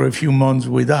live for a few months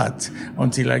with that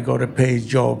until I got a paid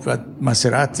job at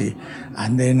Maserati.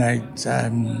 And then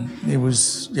it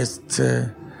was just...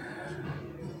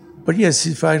 But yes,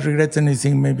 if I regret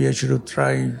anything, maybe I should have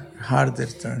tried harder.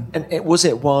 And was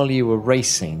it while you were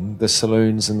racing the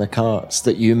saloons and the karts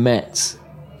that you met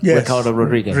Ricardo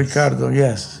Rodriguez? Ricardo,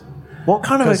 yes. What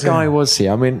kind of a guy was he?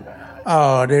 I mean...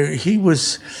 he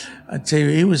was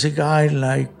a guy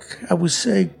like, I would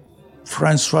say,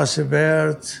 Francois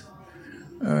Severt,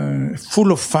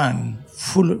 full of fun.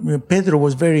 Pedro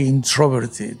was very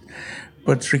introverted,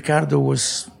 but Ricardo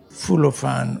was full of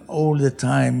fun all the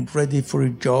time, ready for a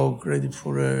joke, ready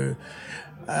for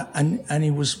and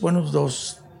he was one of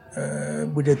those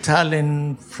with a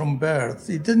talent from birth.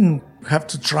 He didn't have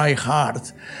to try hard.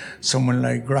 Someone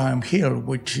like Graham Hill,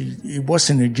 which he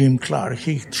wasn't a Jim Clark.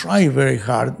 He tried very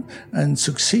hard and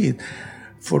succeed.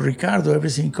 For Ricardo,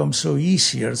 everything comes so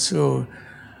easier. So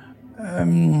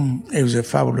he was a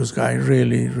fabulous guy,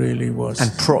 really, really was.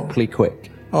 And properly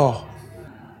quick. Oh,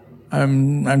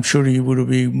 I'm sure he would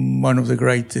be one of the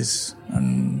greatest.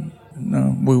 And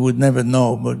we would never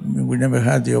know, but we never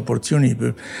had the opportunity.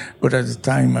 But at the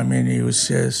time, I mean, he was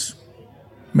just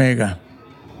mega.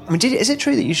 I mean, is it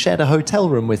true that you shared a hotel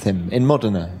room with him in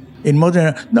Modena? In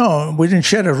Modena, no, we didn't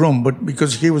share a room, but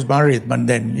because he was married, but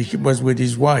then he was with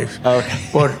his wife. Oh, okay.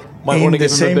 But in the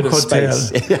same hotel.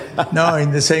 No,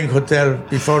 in the same hotel.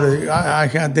 Before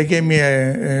they gave me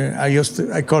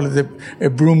I call it a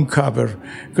broom cover,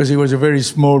 because it was a very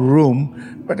small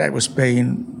room, but I was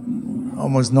paying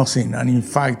almost nothing. And in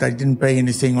fact, I didn't pay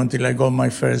anything until I got my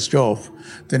first job.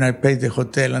 Then I paid the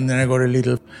hotel, and then I got a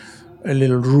little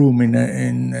room in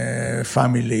a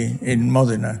family in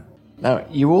Modena. Now,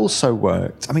 you also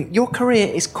worked... I mean, your career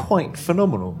is quite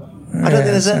phenomenal. I don't think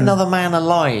there's another man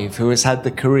alive who has had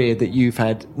the career that you've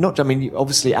had.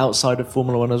 Obviously outside of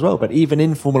Formula One as well, but even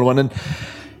in Formula One. And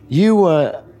you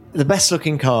were the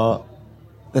best-looking car,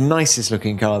 the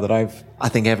nicest-looking car that I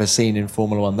think, ever seen in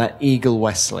Formula One, that Eagle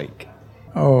Westlake.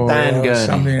 Dan Gurney.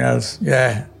 Something else.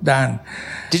 Yeah, Dan.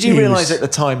 Did you realise at the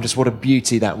time just what a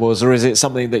beauty that was, or is it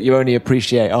something that you only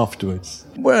appreciate afterwards?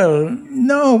 Well,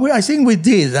 no, I think we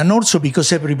did, and also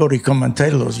because everybody come and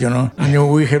tell us,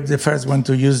 we have the first one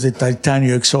to use the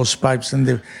titanium exhaust pipes,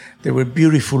 and they were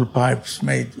beautiful pipes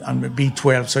made on the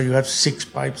B12, so you have 6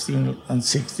 pipes and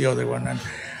 6 the other one,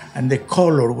 and the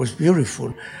color was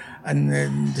beautiful.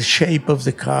 And the shape of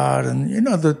the car, and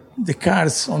the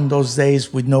cars on those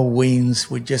days with no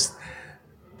wings, with just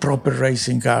proper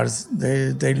racing cars,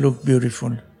 they look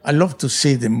beautiful. I love to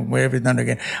see them every now and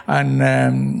again,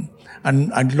 and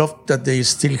I love that they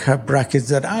still have brackets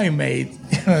that I made.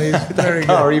 It's very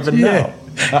good. Even now,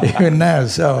 even now.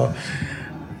 So,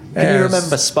 can you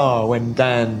remember Spa when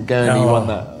Dan Gurney won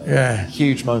that? Yeah,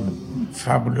 huge moment.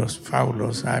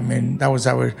 Fabulous. I mean, that was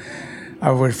our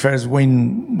first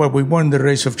win. Well, we won the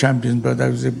Race of Champions, but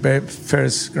that was the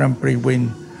first Grand Prix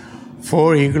win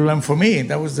for Eagle and for me.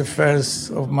 That was the first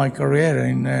of my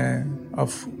career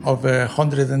of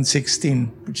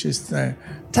 116, which is.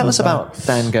 Tell us about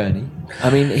Dan Gurney. I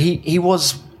mean, he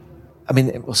was. I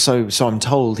mean, so I'm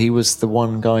told he was the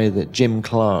one guy that Jim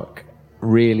Clark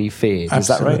really feared.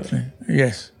 Absolutely. Is that right?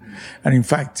 Yes, and in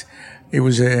fact, it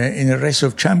was in a Race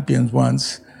of Champions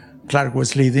once. Clark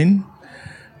was leading.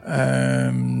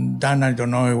 Dan, I don't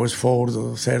know, it was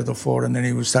third or fourth, and then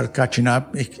he would start catching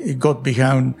up. He got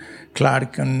behind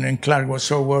Clark, and Clark was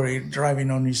so worried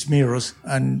driving on his mirrors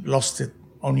and lost it.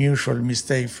 Unusual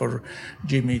mistake for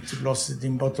Jimmy to lost it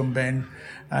in bottom bend,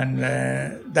 and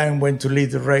Dan went to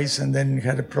lead the race, and then he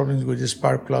had a problem with the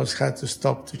spark plugs, had to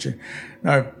stop to change.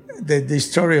 Now, the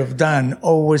story of Dan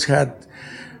always had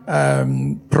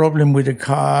problem with the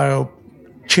car,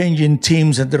 changing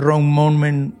teams at the wrong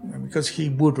moment, because he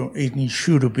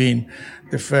should have been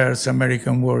the first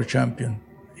American world champion.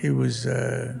 He was,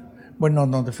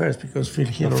 not the first, because Phil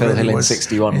Hill in was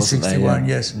 61, wasn't 61, there?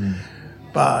 Yes.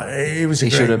 But he was a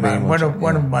great man. One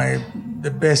of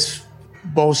the best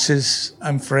bosses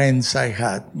and friends I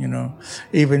had,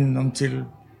 even until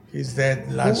he's dead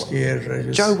last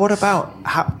year. Joe, what about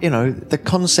the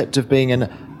concept of being an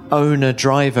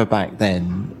owner-driver back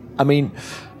then? I mean,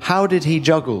 how did he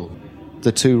juggle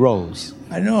the two roles?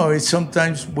 I know,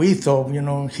 sometimes we thought,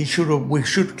 we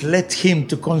should let him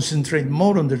to concentrate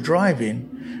more on the driving.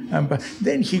 But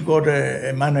then he got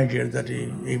a manager that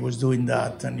he was doing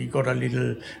that, and he got a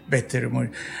little better.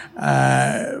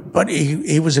 But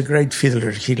he was a great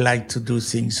fiddler. He liked to do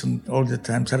things all the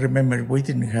time. I remember we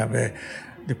didn't have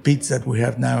the pits that we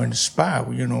have now in Spa.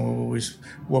 We was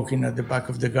walking at the back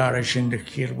of the garage in the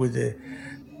hill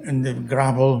in the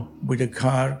gravel with the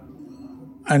car.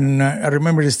 And I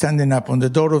remember standing up on the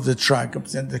door of the track.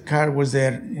 The car was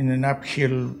there in an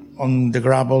uphill on the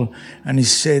gravel, and he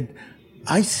said,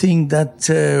 I think that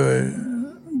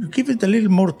you give it a little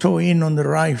more toe in on the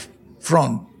right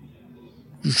front.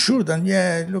 You sure? Then,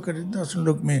 yeah, look at it, doesn't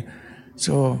look me.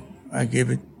 So I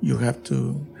gave it, you have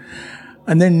to.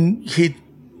 And then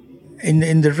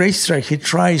in the racetrack, he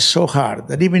tried so hard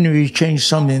that even if he changed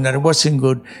something that wasn't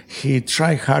good, he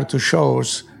tried hard to show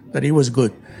us that it was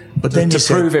good. But then to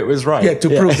prove it was right. Yeah,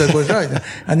 prove that it was right.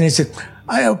 And then he said,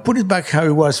 I'll put it back how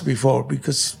it was before,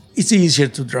 because it's easier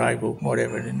to drive or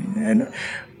whatever.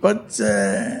 But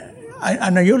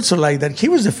I also like that he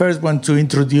was the first one to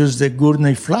introduce the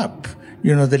Gurney flap,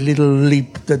 the little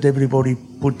lip that everybody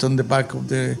put on the back of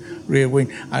the rear wing.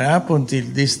 And up until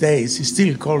these days, it's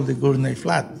still called the Gurney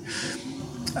flap.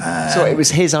 So it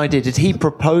was his idea. Did he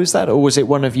propose that, or was it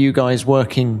one of you guys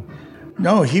working?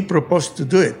 No, he proposed to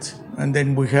do it. And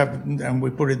then we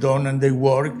put it on, and they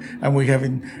work, and we have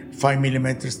in 5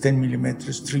 millimeters, 10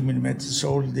 millimeters, 3 millimeters,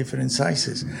 all different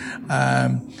sizes.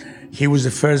 He was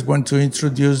the first one to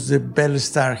introduce the Bell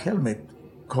Star helmet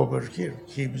cover here.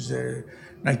 He was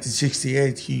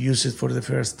 1968. He used it for the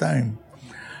first time,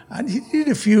 and he did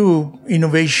a few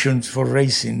innovations for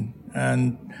racing.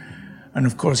 And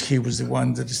of course, he was the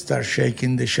one that started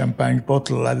shaking the champagne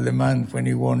bottle at Le Mans when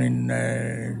he won in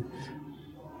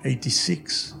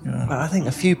 86. Well, I think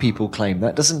a few people claim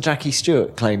that. Doesn't Jackie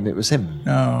Stewart claim it was him?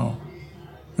 No.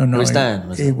 It was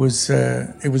Dan. It was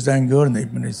Dan Gurney.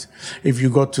 If you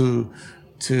go to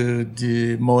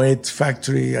the Moet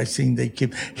factory, I think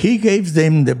he gave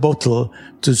them the bottle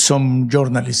to some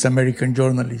journalists, American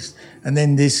journalists, and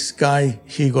then this guy,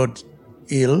 he got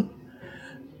ill.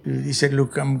 He said,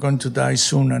 "Look, I'm going to die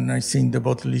soon, and I think the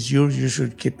bottle is yours. You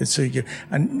should keep it."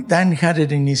 And Dan had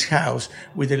it in his house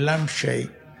with a lampshade.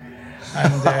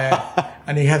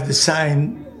 And he had the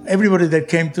sign. Everybody that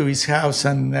came to his house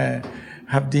and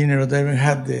have dinner, they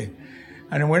had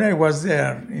And when I was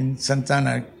there in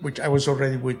Santana, which I was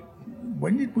already with,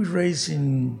 when did we race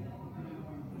in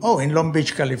in Long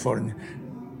Beach, California.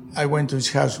 I went to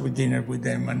his house with dinner with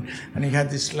them, and he had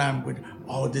this lamp with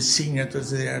the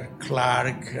senators there,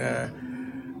 Clark,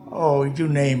 you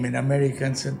name it,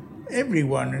 Americans, and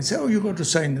everyone. And said, you got to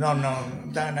sign. No,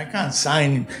 Dan, I can't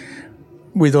sign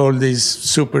with all these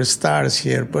superstars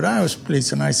here. But I was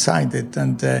pleased, and I signed it.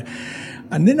 And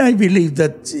then I believe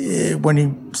that when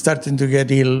he started to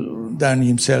get ill, Dan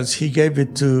himself, he gave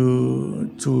it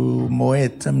to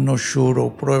Moet. I'm not sure,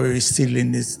 or probably still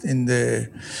in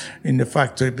the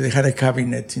factory. But they had a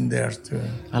cabinet in there too.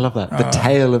 I love that. The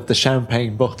tail of the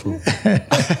champagne bottle,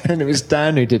 and it was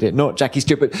Dan who did it, not Jackie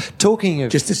Stewart. But talking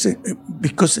of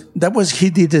because he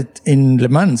did it in Le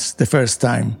Mans the first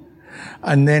time,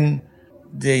 and then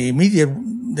the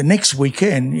next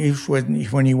weekend is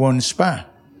when he won Spa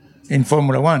in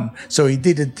Formula One. So he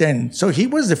did it then. So he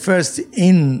was the first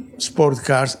in sport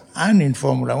cars and in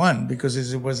Formula One because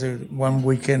it was one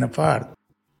weekend apart.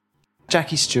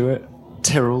 Jackie Stewart,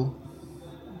 Tyrrell,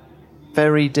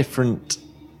 very different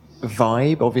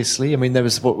vibe, obviously. I mean, there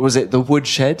was, what was it, the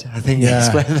woodshed? I think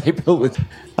that's where they built with.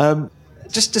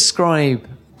 Just describe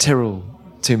Tyrrell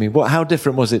to me. How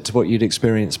different was it to what you'd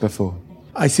experienced before?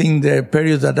 I think the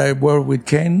period that I worked with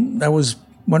Ken, that was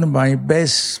one of my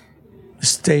best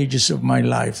stages of my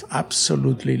life.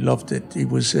 Absolutely loved it. It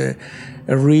was a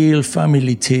real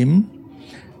family team.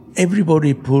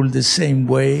 Everybody pulled the same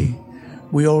way.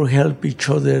 We all helped each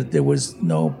other. There was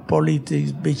no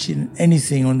politics, bitching,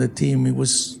 anything on the team. It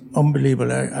was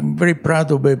unbelievable. I'm very proud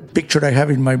of a picture I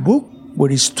have in my book where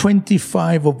it's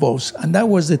 25 of us. And that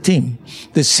was the team.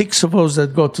 The 6 of us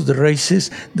that go to the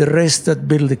races, the rest that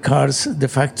build the cars, the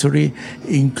factory,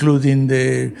 including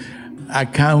the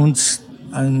accounts.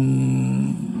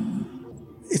 And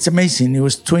it's amazing. It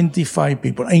was 25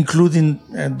 people, including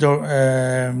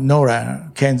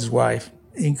Nora, Ken's wife.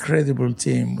 Incredible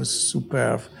team. It was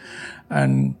superb.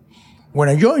 And when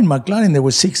I joined McLaren, there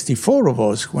were 64 of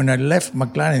us. When I left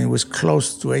McLaren, it was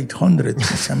close to 800.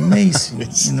 It's amazing,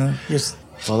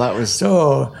 Well, that was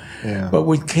so. Yeah. But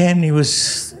with Ken, it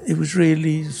was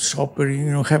really super.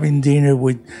 Having dinner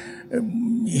with.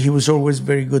 He was always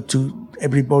very good to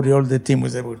everybody. All the team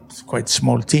was a quite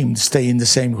small team. Stay in the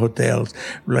same hotels.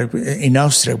 Like in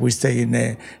Austria, we stay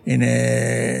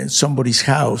in somebody's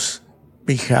house.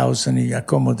 Big house, and he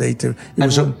accommodated.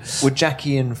 Would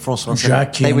Jackie and Francois?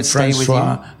 They would stay with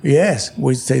you? Yes,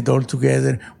 we stayed all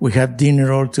together. We had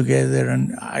dinner all together,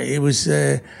 and it was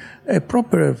a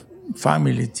proper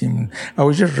family team. I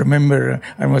was just remember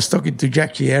I was talking to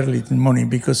Jackie early in the morning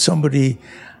because somebody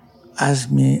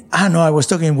asked me. I was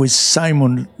talking with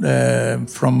Simon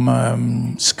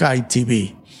from Sky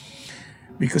TV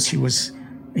because he was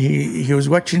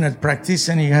watching at practice,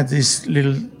 and he had this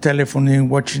little telephone and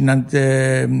watching at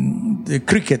the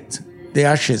cricket, the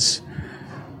Ashes.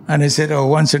 And I said,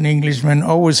 once an Englishman,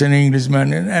 always an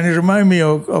Englishman. And it reminded me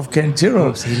of Ken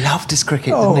Tyrrell. He loved his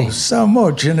cricket, didn't he? So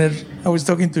much. And I was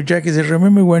talking to Jackie. I said,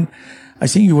 remember when, I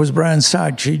think it was Brian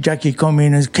Sachs, Jackie come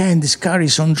in and said, Ken, this car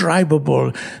is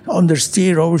undrivable,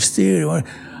 understeer, oversteer.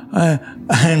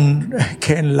 And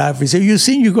Ken laughed. He said, you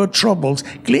think you got troubles?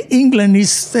 England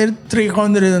is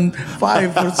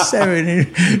 305 or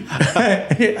 7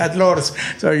 at Lord's.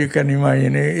 So you can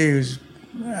imagine, it was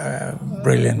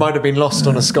brilliant. Might have been lost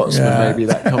on a Scotsman, maybe,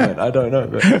 that comment. I don't know.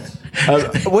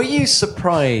 But, were you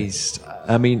surprised?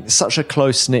 I mean, such a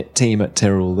close-knit team at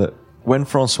Tyrrell that when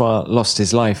Francois lost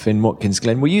his life in Watkins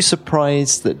Glen, were you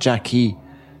surprised that Jackie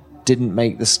didn't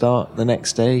make the start the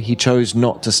next day? He chose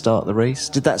not to start the race.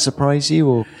 Did that surprise you,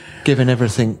 or given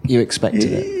everything you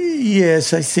expected it?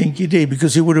 Yes, I think he did,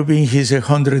 because it would have been his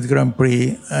 100th Grand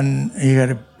Prix, and he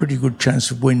had a pretty good chance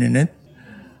of winning it.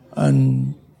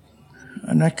 And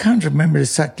I can't remember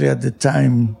exactly at the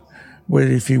time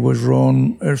whether if he was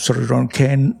Ron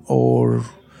Ken or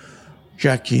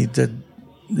Jackie that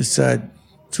decided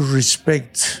to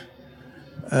respect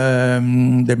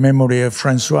the memory of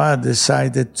Francois,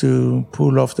 decided to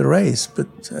pull off the race.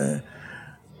 But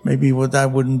maybe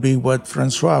that wouldn't be what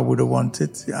Francois would have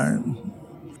wanted.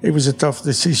 It was a tough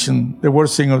decision. The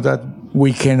worst thing of that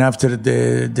weekend after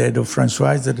the death of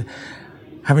Francois is that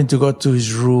having to go to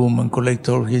his room and collect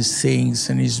all his things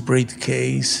and his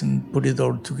briefcase and put it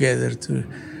all together to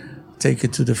take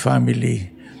it to the family.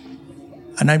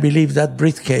 And I believe that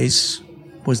briefcase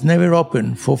was never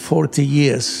opened for 40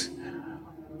 years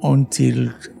until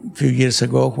a few years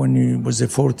ago when it was the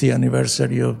 40th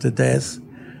anniversary of the death.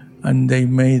 And they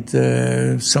made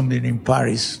something in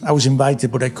Paris. I was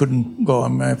invited, but I couldn't go.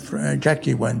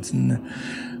 Jackie went. And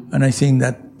I think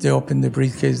that they opened the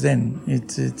briefcase then.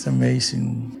 It's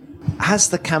amazing. Has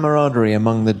the camaraderie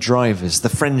among the drivers, the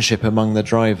friendship among the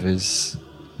drivers,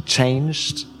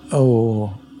 changed?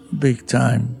 Oh, big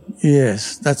time.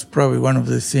 Yes, that's probably one of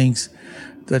the things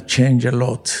that changed a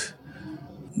lot.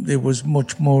 There was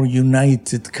much more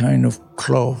united kind of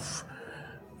club.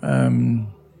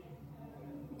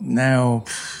 Now,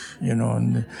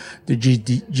 the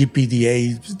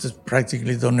GPDA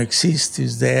practically don't exist.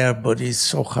 It's there, but it's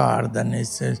so hard, and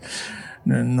it's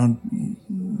not.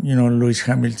 Lewis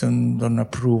Hamilton don't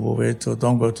approve of it, or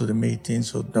don't go to the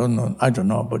meetings, or don't know. I don't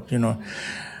know, but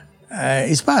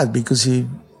it's bad because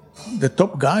the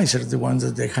top guys are the ones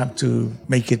that they have to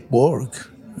make it work,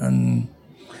 and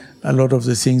a lot of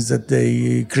the things that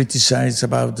they criticize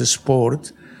about the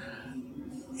sport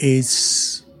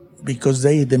is because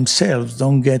they themselves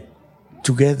don't get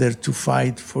together to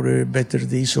fight for a better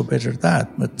this or better that.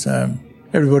 But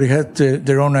everybody had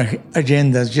their own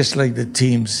agendas, just like the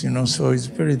teams, so it's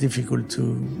very difficult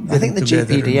to I think the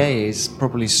together. GPDA is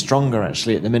probably stronger,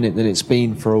 actually, at the minute than it's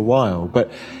been for a while. But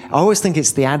I always think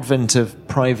it's the advent of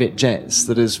private jets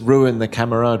that has ruined the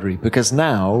camaraderie, because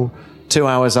now, 2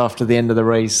 hours after the end of the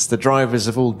race, the drivers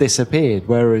have all disappeared,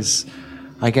 whereas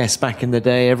I guess back in the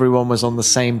day, everyone was on the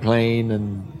same plane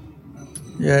and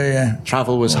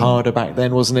travel was harder back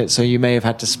then, wasn't it? So you may have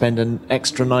had to spend an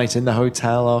extra night in the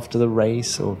hotel after the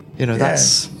race, or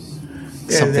that's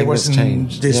something there that's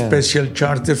changed. The special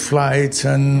charter flights,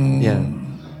 and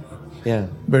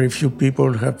very few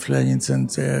people have planes,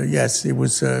 and yes, it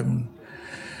was.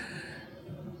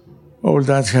 All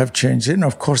that have changed, and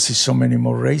of course, there's so many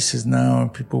more races now.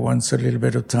 People want a little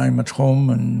bit of time at home,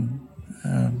 and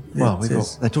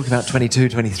they're talking about 22,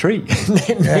 23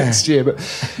 next year. But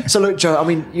so look, Joe, I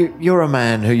mean, you're a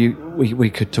man who we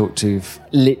could talk to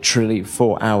literally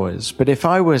for hours. But if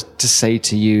I was to say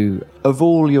to you, of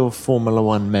all your Formula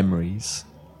One memories,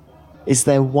 is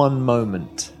there one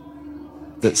moment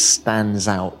that stands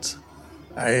out?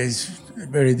 It's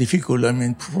very difficult. I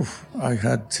mean,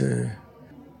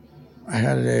 I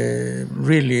had a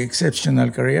really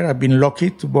exceptional career. I've been lucky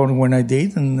to born when I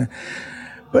did,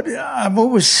 but I've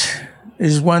always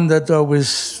is one that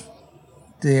always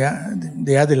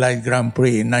the Adelaide Grand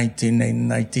Prix in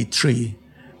 1993,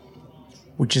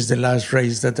 which is the last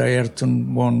race that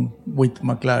Ayrton won with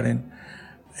McLaren.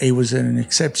 It was an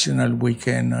exceptional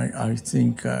weekend. I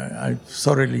think I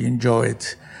thoroughly enjoyed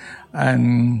it,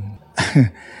 and.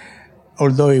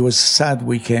 Although it was a sad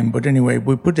weekend, but anyway,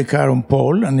 we put the car on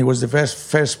pole, and it was the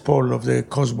first pole of the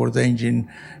Cosworth engine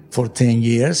for 10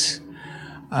 years.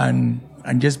 And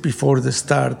just before the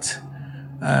start,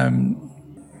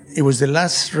 it was the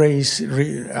last race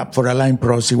for Alain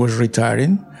Prost. He was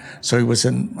retiring, so it was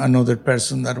another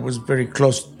person that was very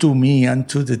close to me and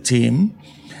to the team.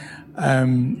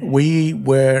 We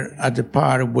were at the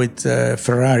par with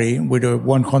Ferrari with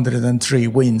 103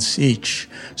 wins each.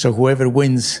 So whoever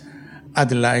wins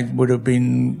Adelaide would have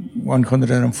been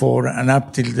 104, and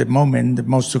up till the moment, the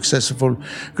most successful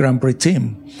Grand Prix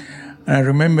team. And I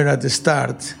remember at the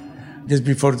start, just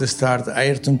before the start,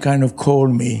 Ayrton kind of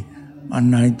called me,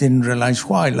 and I didn't realize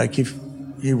why, like if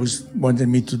he wanted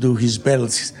me to do his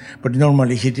bells, but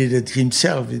normally he did it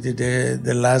himself. He did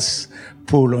the last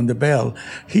pull on the bell.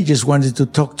 He just wanted to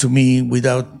talk to me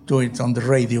without doing it on the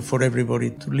radio for everybody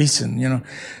to listen,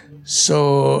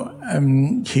 So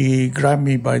he grabbed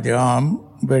me by the arm,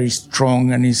 very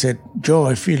strong, and he said, "Joe,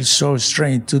 I feel so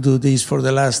strange to do this for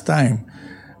the last time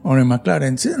on a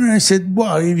McLaren." And I said,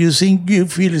 "Well, if you think you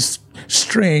feel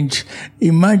strange,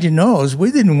 imagine us. We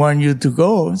didn't want you to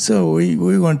go, so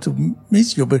we want to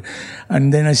miss you."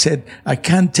 And then I said, "I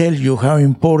can't tell you how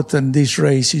important this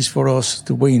race is for us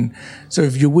to win. So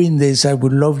if you win this, I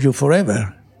would love you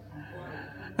forever."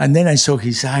 And then I saw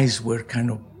his eyes were kind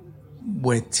of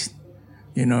wet,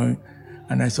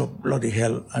 and I thought, bloody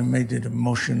hell, I made it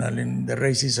emotional, and the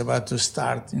race is about to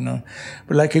start,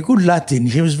 But like a good Latin,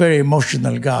 he was a very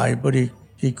emotional guy, but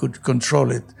he could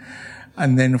control it.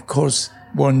 And then, of course,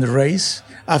 won the race.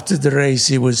 After the race,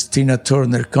 it was Tina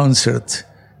Turner concert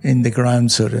in the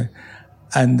grounds,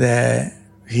 and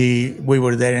we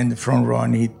were there in the front row,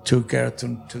 and he took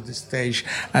Ayrton to the stage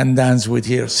and danced with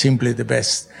her, simply the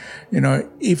best.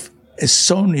 If a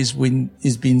song is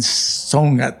being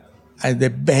sung at the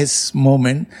best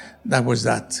moment, that was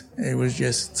that. It was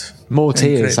just more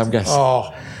tears, I'm guessing.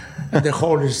 Oh, the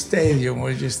whole stadium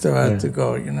was just about to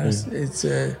go. It's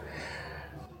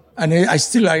and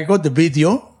I got the video,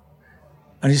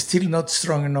 and it's still not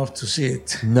strong enough to see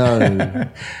it. No,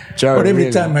 Joe. But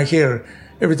every time I hear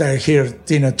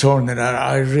Tina Turner,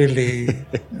 I really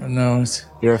know.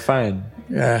 You're a fan.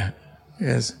 Yeah.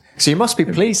 Yes. So you must be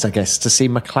pleased, I guess, to see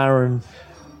McLaren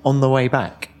on the way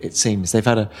back, it seems. They've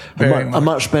had a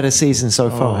much better season so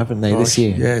far, haven't they, this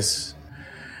year? Yes.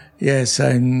 Yes,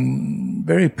 I'm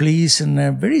very pleased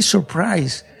and very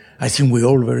surprised. I think we're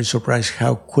all very surprised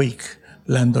how quick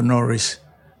Lando Norris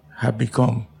have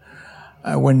become.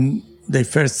 When they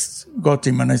first got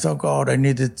him, and I thought, God, I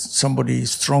needed somebody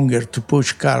stronger to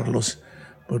push Carlos.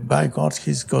 But by God,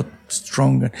 he's got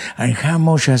stronger. And how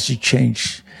much has he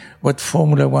changed? What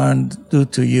Formula One do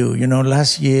to you? You know,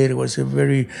 last year it was a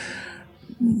very,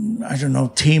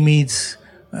 timid,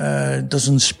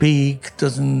 doesn't speak,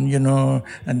 and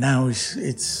now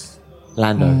it's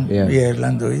Lando, Yeah,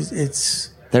 Lando.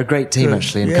 They're a great team,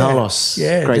 actually, and Carlos,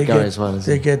 great guy as well.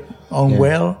 They get on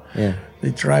well. Yeah.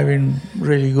 They're driving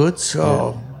really good,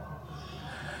 so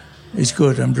it's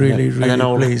good. I'm really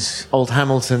pleased. Old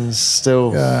Hamilton's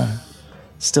still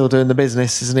doing the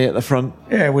business, isn't he, at the front?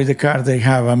 Yeah, with the car they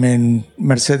have. I mean,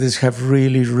 Mercedes have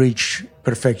really reached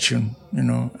perfection,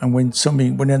 And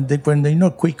when they're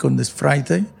not quick on this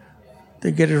Friday,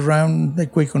 they get around. They're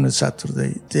quick on the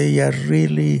Saturday. They are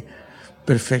really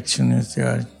perfectionists.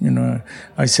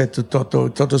 I said to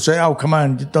Toto said, "Oh, come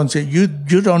on, don't say you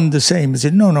done the same." I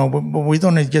said, "No, but we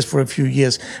done it just for a few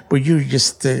years, but you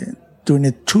just doing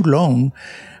it too long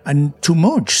and too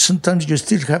much. Sometimes you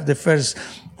still have the first,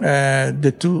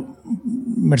 the two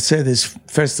Mercedes,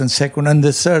 first and second, and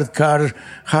the third car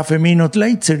half a minute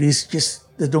later. It's just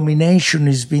the domination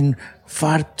has been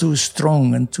far too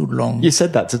strong and too long." You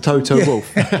said that to Toto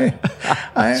Wolff.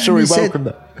 Sure, he welcomed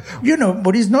that.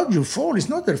 But it's not your fault. It's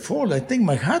not their fault. I think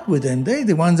my hat with them. They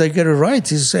the ones that get it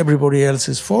right. It's everybody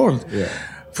else's fault. Yeah.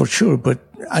 For sure. But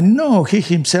I know he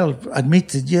himself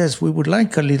admitted, yes, we would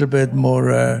like a little bit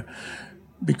more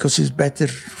because it's better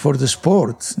for the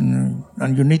sport.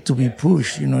 And you need to be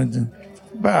pushed,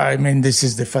 But I mean, this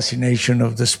is the fascination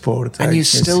of the sport. And you're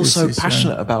still so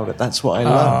passionate about it. That's what I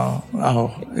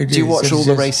love. Do you watch all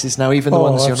the races now, even the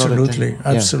ones you're not attending?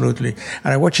 Absolutely.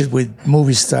 And I watch it with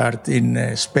Movistar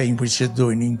in Spain, which is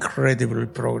doing an incredible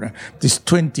program. This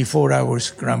 24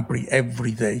 hours Grand Prix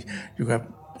every day. You have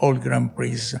all Grand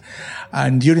Prix.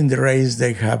 And during the race,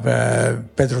 they have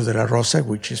Pedro de la Rosa,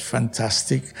 which is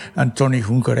fantastic, and Tony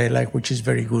Juncarella, which is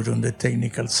very good on the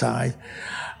technical side.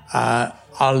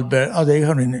 Albert, they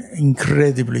are an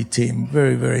incredibly team,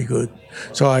 very, very good.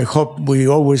 So I hope we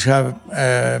always have...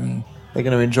 They're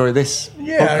going to enjoy this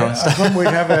podcast. I hope we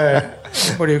have a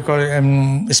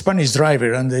Spanish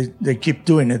driver, and they keep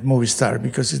doing it, Movistar,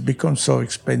 because it becomes so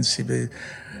expensive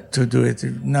to do it.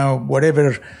 Now,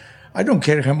 whatever... I don't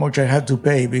care how much I have to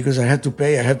pay, because I have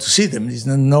to see them. There's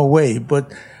no way.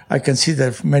 But I can see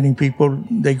that many people,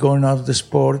 they're going out of the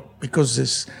sport because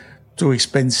it's too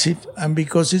expensive and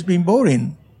because it's been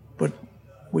boring. But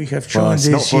we have shown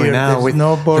this year there's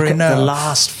no boring now. The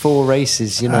last 4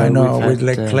 races, I know, with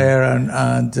Leclerc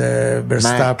and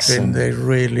Verstappen, they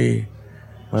really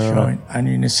showing.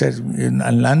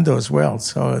 And Lando as well.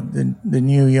 So the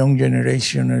new young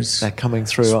generation they're coming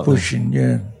through, aren't pushing,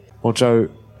 they? Well, Joe,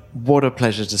 what a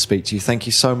pleasure to speak to you. Thank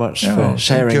you so much for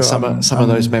sharing some of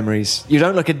those memories. You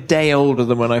don't look a day older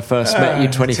than when I first met you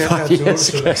 25 years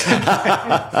ago.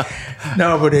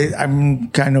 No, but I'm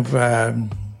kind of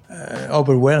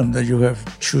overwhelmed that you have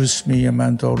chosen me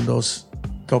among all those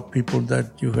top people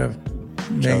that you have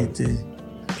made.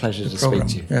 Pleasure to program.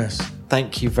 Speak to you. Yes.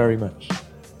 Thank you very much.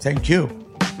 Thank you.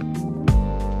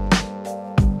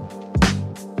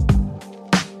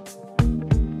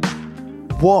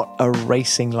 What a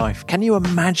racing life. Can you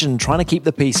imagine trying to keep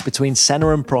the peace between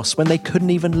Senna and Prost when they couldn't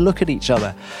even look at each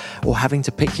other? Or having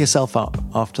to pick yourself up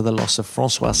after the loss of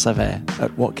François Savert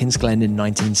at Watkins Glen in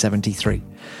 1973?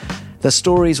 The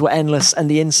stories were endless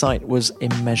and the insight was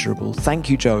immeasurable. Thank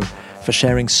you, Joe, for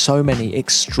sharing so many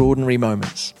extraordinary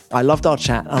moments. I loved our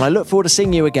chat and I look forward to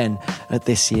seeing you again at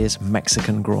this year's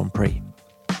Mexican Grand Prix.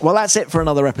 Well, that's it for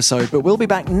another episode, but we'll be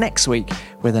back next week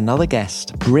with another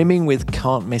guest brimming with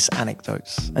can't-miss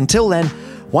anecdotes. Until then,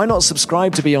 why not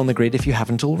subscribe to Beyond the Grid if you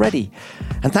haven't already?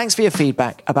 And thanks for your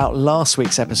feedback about last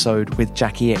week's episode with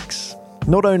Jackie Ickx.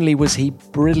 Not only was he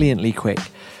brilliantly quick,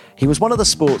 he was one of the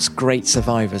sport's great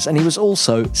survivors, and he was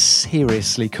also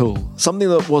seriously cool, something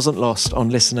that wasn't lost on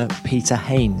listener Peter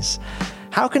Haynes.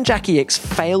 How can Jackie Ickx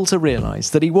fail to realise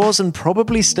that he was and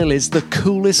probably still is the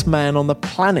coolest man on the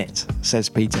planet, says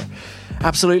Peter.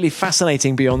 Absolutely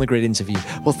fascinating Beyond the Grid interview.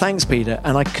 Well, thanks, Peter,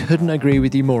 and I couldn't agree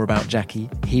with you more about Jackie.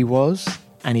 He was,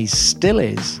 and he still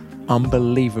is,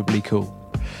 unbelievably cool.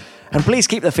 And please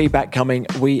keep the feedback coming.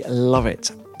 We love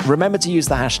it. Remember to use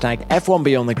the hashtag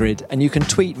F1BeyondTheGrid, and you can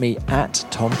tweet me at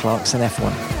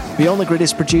TomClarksonF1. Beyond the Grid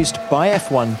is produced by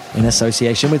F1 in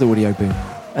association with Audio Boom.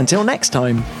 Until next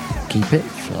time, keep it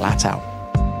flat out.